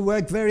going to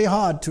work very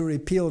hard to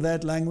repeal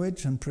that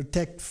language and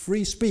protect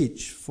free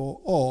speech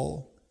for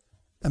all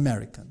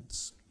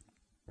Americans."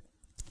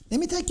 Let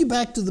me take you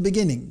back to the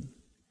beginning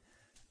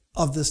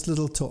of this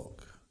little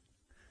talk.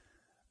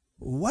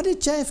 What did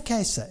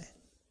JFK say?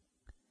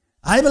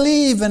 "I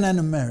believe in an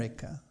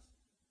America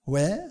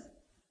where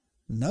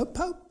no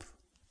pope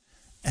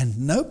and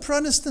no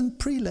Protestant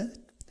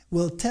prelate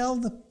will tell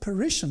the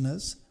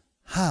parishioners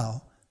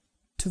how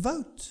to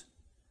vote."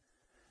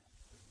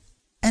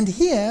 And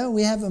here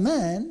we have a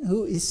man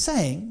who is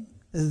saying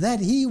that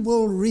he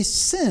will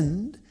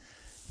rescind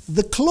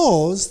the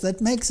clause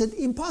that makes it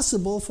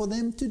impossible for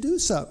them to do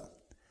so.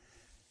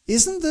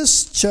 Isn't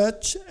this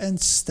church and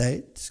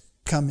state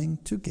coming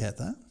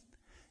together?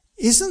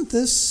 Isn't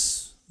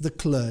this the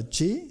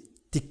clergy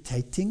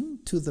dictating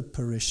to the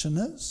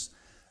parishioners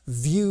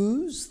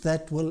views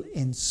that will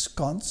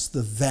ensconce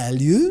the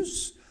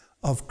values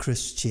of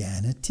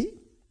Christianity?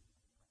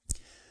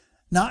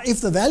 Now,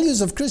 if the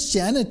values of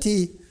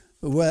Christianity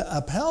were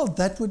upheld,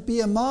 that would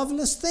be a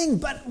marvelous thing.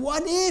 But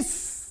what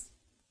if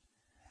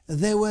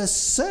there were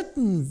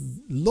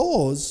certain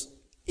laws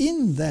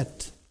in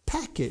that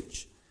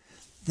package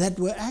that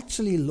were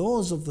actually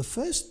laws of the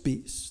first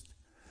beast,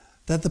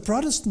 that the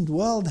Protestant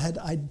world had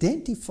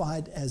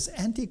identified as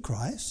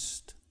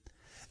Antichrist,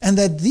 and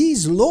that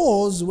these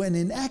laws, when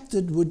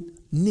enacted, would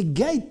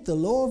negate the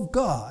law of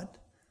God?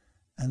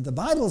 And the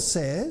Bible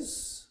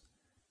says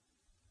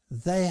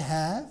they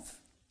have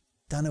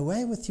done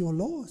away with your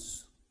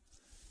laws,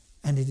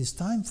 and it is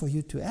time for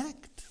you to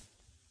act.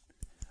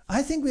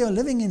 I think we are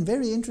living in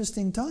very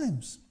interesting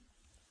times.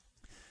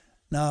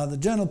 Now, the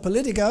journal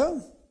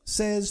Politico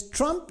says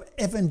Trump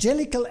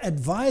Evangelical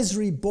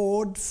Advisory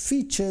Board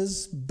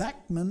features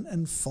Bachman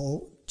and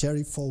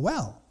Jerry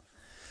Falwell.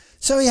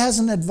 So he has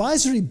an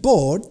advisory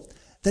board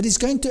that is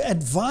going to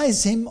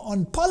advise him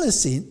on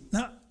policy.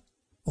 Now,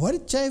 what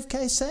did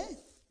JFK say?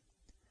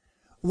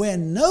 Where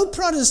no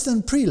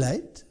Protestant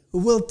prelate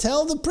will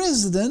tell the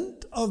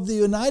President of the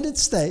United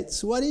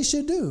States what he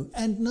should do,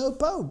 and no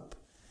Pope.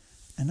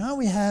 And now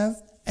we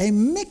have a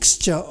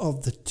mixture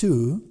of the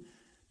two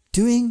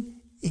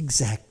doing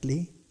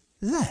exactly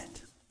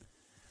that.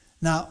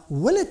 Now,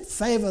 will it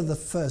favor the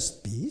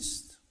first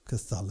beast,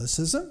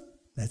 Catholicism?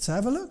 Let's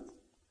have a look.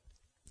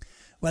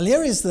 Well,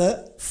 here is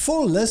the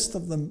full list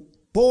of the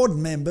board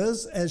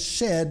members as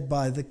shared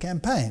by the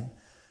campaign.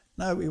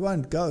 Now, we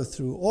won't go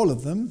through all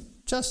of them,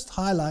 just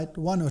highlight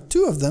one or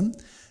two of them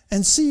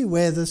and see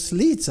where this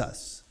leads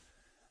us.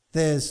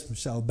 There's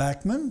Michelle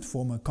Bachmann,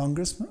 former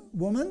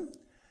congresswoman,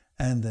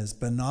 and there's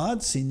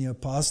Bernard, senior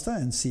pastor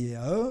and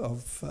CEO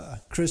of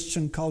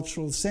Christian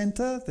Cultural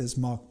Center. There's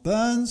Mark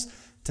Burns,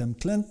 Tim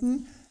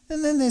Clinton,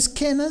 and then there's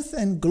Kenneth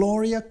and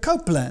Gloria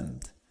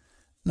Copeland.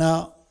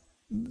 Now,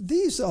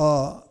 these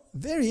are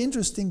very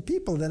interesting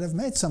people that have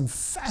made some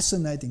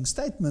fascinating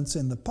statements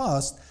in the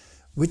past,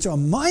 which are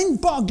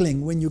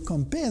mind-boggling when you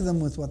compare them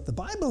with what the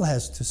Bible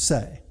has to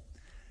say.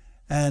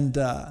 And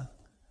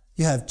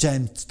you have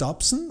James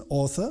Dobson,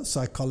 author,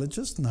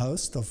 psychologist, and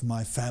host of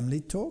My Family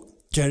Talk.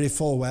 Jerry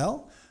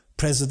Falwell,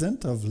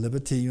 president of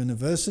Liberty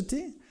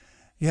University.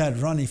 You had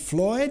Ronnie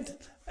Floyd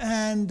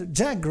and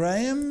Jack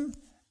Graham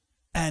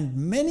and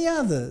many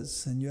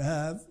others. And you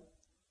have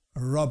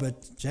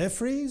Robert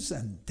Jeffries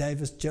and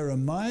Davis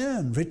Jeremiah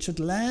and Richard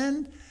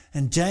Land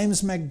and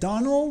James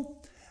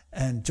MacDonald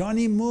and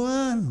Johnny Moore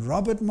and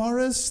Robert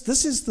Morris.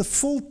 This is the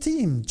full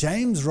team.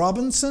 James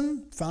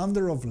Robinson,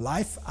 founder of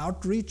Life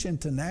Outreach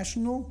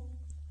International.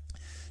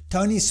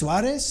 Tony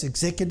Suarez,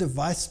 Executive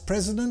Vice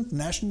President,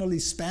 National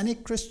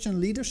Hispanic Christian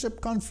Leadership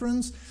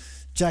Conference.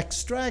 Jack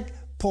Strag,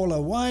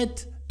 Paula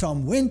White,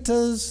 Tom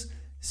Winters,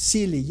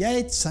 Celia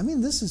Yates. I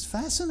mean, this is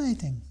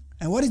fascinating.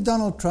 And what did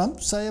Donald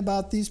Trump say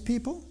about these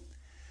people?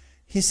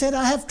 He said,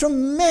 "I have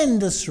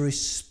tremendous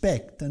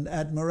respect and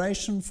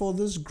admiration for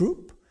this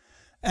group,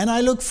 And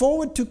I look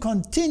forward to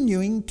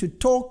continuing to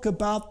talk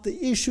about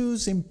the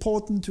issues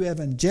important to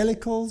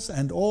evangelicals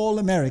and all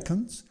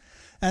Americans,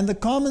 and the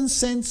common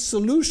sense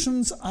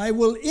solutions I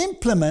will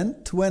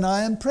implement when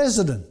I am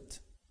president,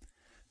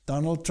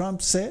 Donald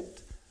Trump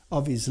said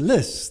of his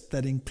list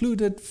that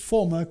included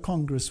former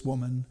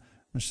Congresswoman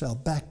Michelle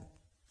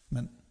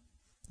Bachmann.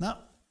 Now,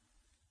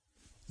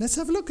 let's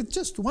have a look at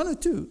just one or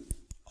two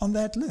on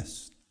that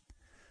list.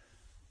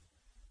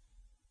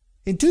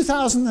 In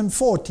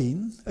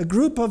 2014, a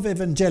group of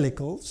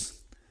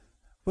evangelicals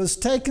was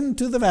taken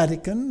to the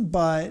Vatican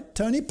by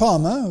Tony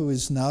Palmer, who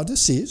is now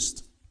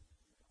deceased,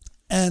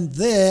 and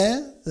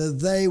there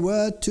they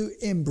were to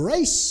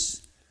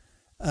embrace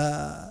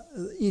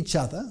each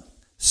other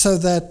so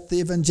that the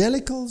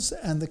evangelicals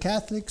and the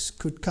Catholics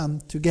could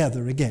come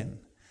together again.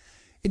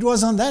 It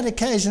was on that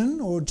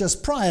occasion, or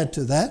just prior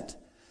to that,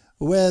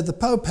 where the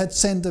Pope had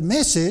sent a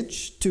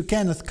message to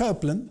Kenneth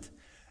Copeland,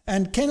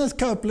 and Kenneth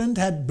Copeland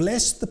had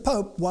blessed the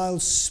Pope while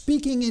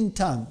speaking in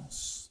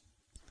tongues.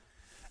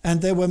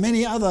 And there were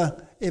many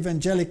other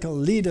evangelical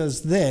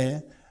leaders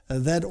there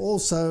that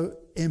also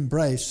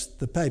embraced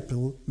the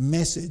papal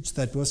message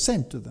that was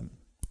sent to them.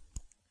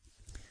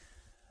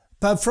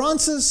 Pope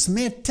Francis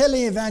met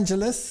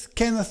televangelist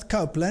Kenneth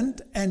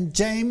Copeland and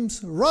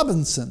James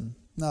Robinson.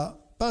 Now,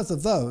 both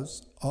of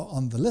those are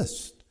on the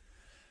list.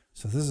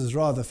 So this is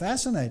rather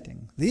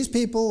fascinating. These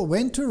people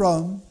went to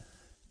Rome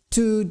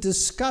to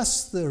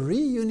discuss the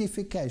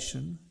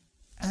reunification,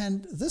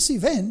 and this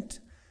event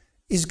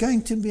is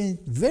going to be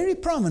very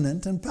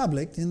prominent and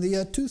public in the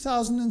year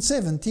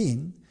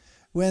 2017,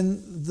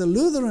 when the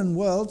Lutheran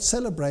world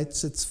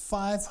celebrates its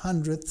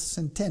 500th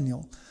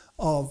centennial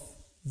of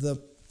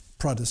the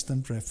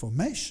Protestant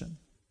Reformation.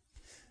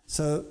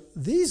 So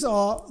these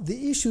are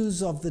the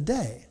issues of the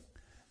day.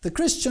 The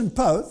Christian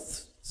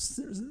Post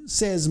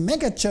says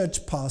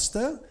megachurch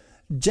pastor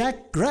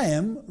Jack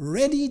Graham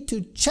ready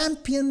to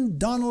champion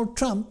Donald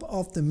Trump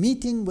after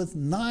meeting with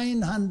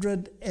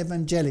 900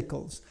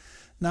 evangelicals.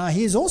 Now,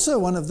 he's also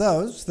one of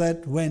those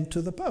that went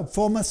to the Pope.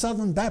 Former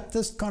Southern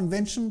Baptist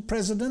Convention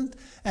president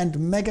and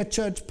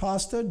megachurch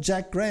pastor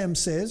Jack Graham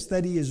says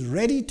that he is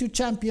ready to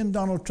champion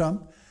Donald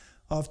Trump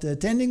after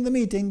attending the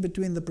meeting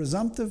between the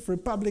presumptive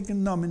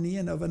Republican nominee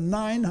and over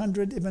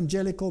 900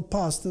 evangelical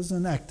pastors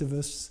and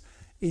activists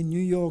in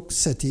New York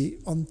City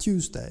on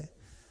Tuesday.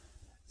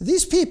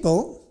 These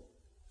people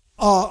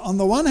are, on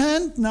the one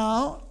hand,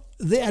 now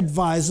the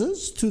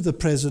advisors to the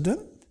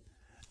president,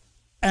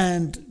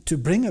 and to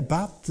bring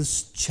about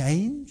this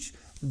change,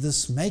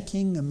 this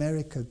making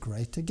America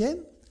great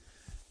again.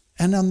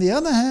 And on the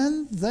other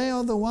hand, they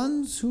are the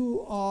ones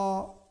who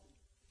are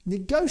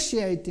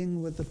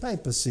negotiating with the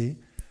papacy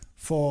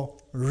for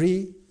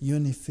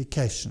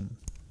reunification.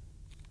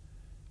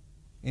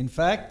 In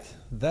fact,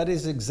 that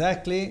is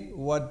exactly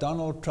what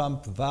Donald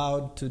Trump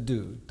vowed to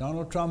do.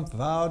 Donald Trump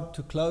vowed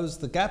to close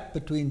the gap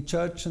between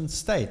church and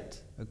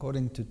state,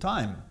 according to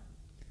Time.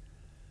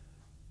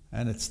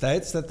 And it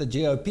states that the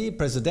GOP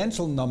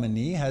presidential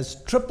nominee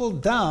has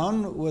tripled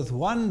down with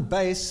one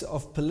base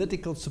of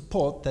political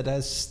support that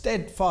has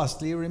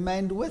steadfastly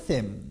remained with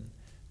him: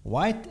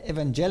 white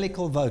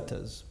evangelical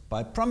voters,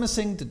 by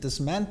promising to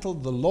dismantle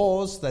the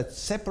laws that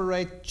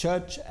separate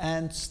church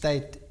and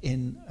state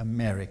in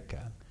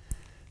America.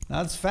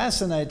 Now, it's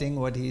fascinating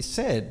what he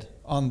said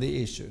on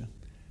the issue.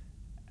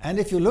 And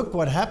if you look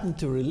what happened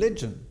to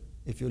religion,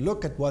 if you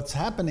look at what's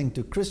happening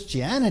to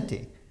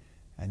Christianity,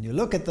 and you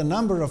look at the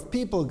number of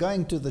people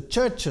going to the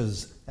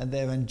churches, and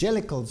the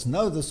evangelicals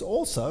know this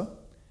also,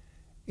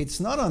 it's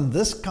not on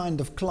this kind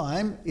of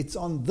climb, it's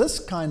on this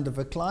kind of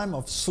a climb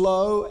of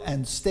slow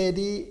and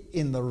steady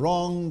in the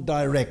wrong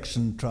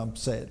direction, Trump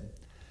said.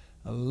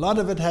 A lot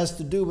of it has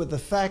to do with the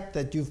fact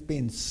that you've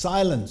been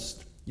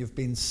silenced. You've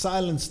been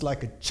silenced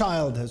like a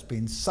child has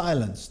been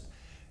silenced.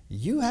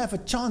 You have a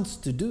chance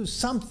to do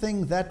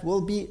something that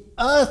will be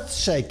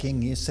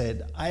earth-shaking, he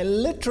said. I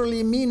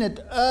literally mean it,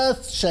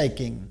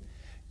 earth-shaking.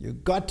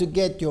 You've got to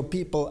get your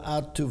people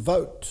out to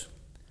vote.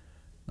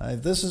 Now,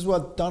 if this is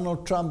what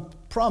Donald Trump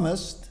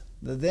promised,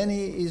 then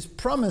he is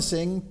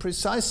promising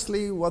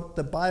precisely what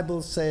the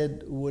Bible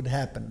said would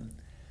happen.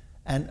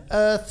 An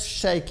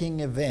earth-shaking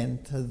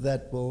event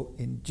that will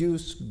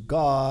induce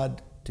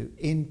God to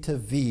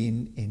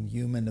intervene in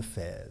human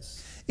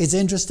affairs. It's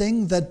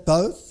interesting that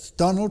both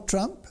Donald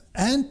Trump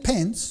and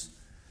Pence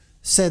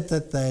said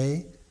that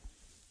they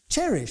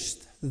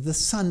cherished the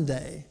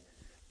Sunday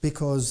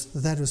because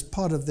that was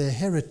part of their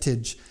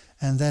heritage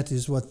and that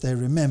is what they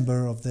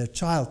remember of their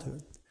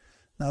childhood.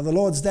 Now, the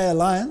Lord's Day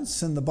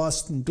Alliance in the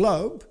Boston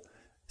Globe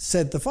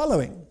said the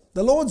following: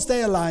 the Lord's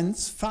Day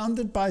Alliance,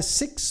 founded by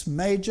 6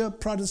 major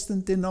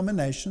Protestant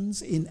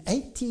denominations in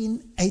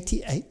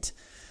 1888,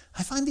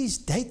 I find these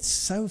dates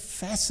so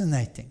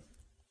fascinating,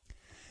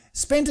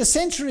 spent a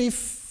century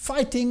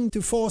fighting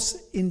to force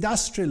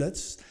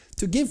industrialists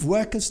to give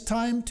workers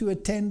time to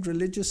attend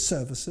religious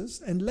services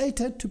and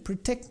later to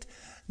protect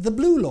the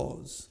blue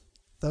laws.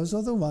 Those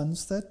are the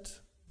ones that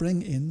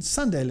bring in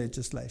Sunday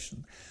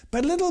legislation.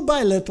 But little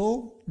by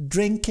little,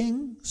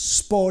 drinking,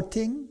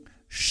 sporting,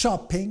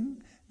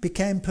 shopping,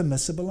 became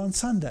permissible on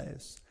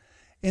Sundays.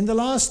 In the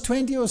last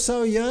 20 or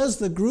so years,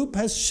 the group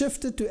has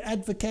shifted to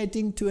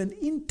advocating to an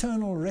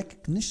internal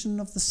recognition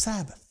of the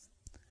Sabbath.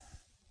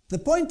 The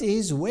point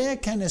is, where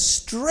can a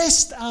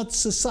stressed out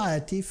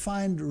society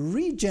find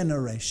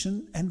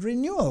regeneration and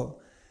renewal?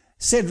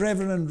 Said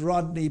Reverend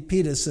Rodney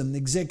Peterson,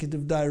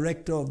 executive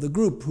director of the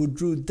group, who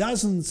drew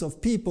dozens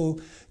of people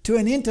to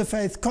an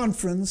interfaith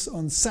conference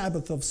on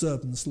Sabbath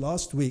observance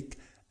last week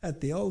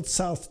at the Old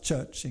South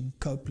Church in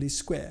Copley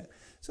Square.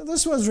 So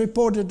this was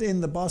reported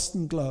in the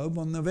Boston Globe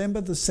on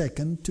November the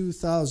 2nd,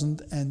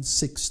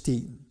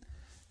 2016.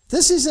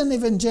 This is an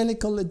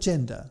evangelical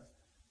agenda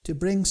to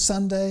bring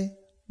Sunday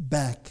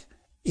back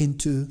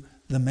into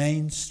the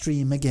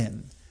mainstream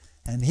again.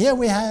 And here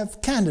we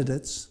have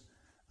candidates,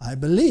 I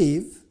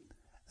believe,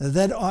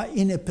 that are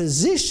in a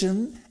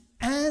position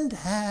and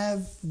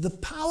have the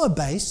power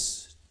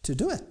base to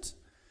do it.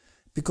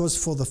 Because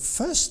for the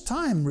first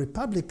time,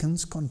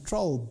 Republicans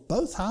control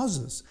both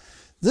houses.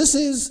 This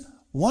is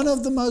one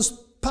of the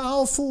most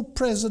powerful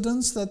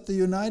presidents that the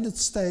United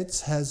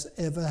States has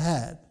ever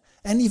had.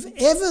 And if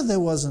ever there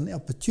was an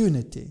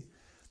opportunity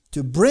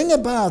to bring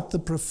about the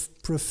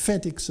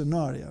prophetic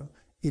scenario,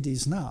 it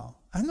is now.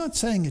 I'm not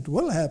saying it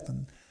will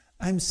happen.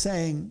 I'm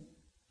saying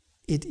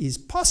it is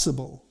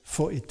possible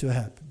for it to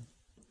happen.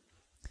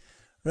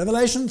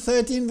 Revelation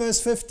 13 verse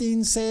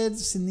 15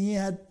 says, "And he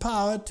had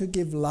power to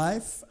give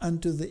life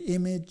unto the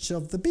image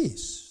of the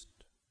beast,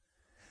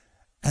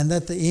 and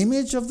that the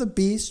image of the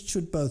beast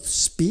should both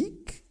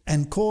speak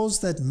and cause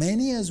that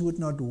many as would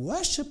not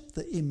worship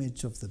the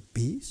image of the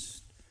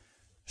beast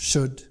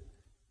should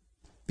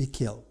be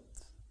killed."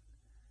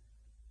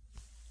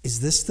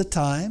 Is this the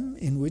time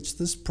in which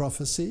this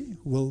prophecy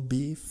will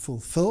be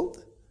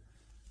fulfilled?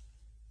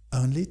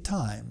 Only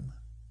time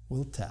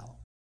will tell.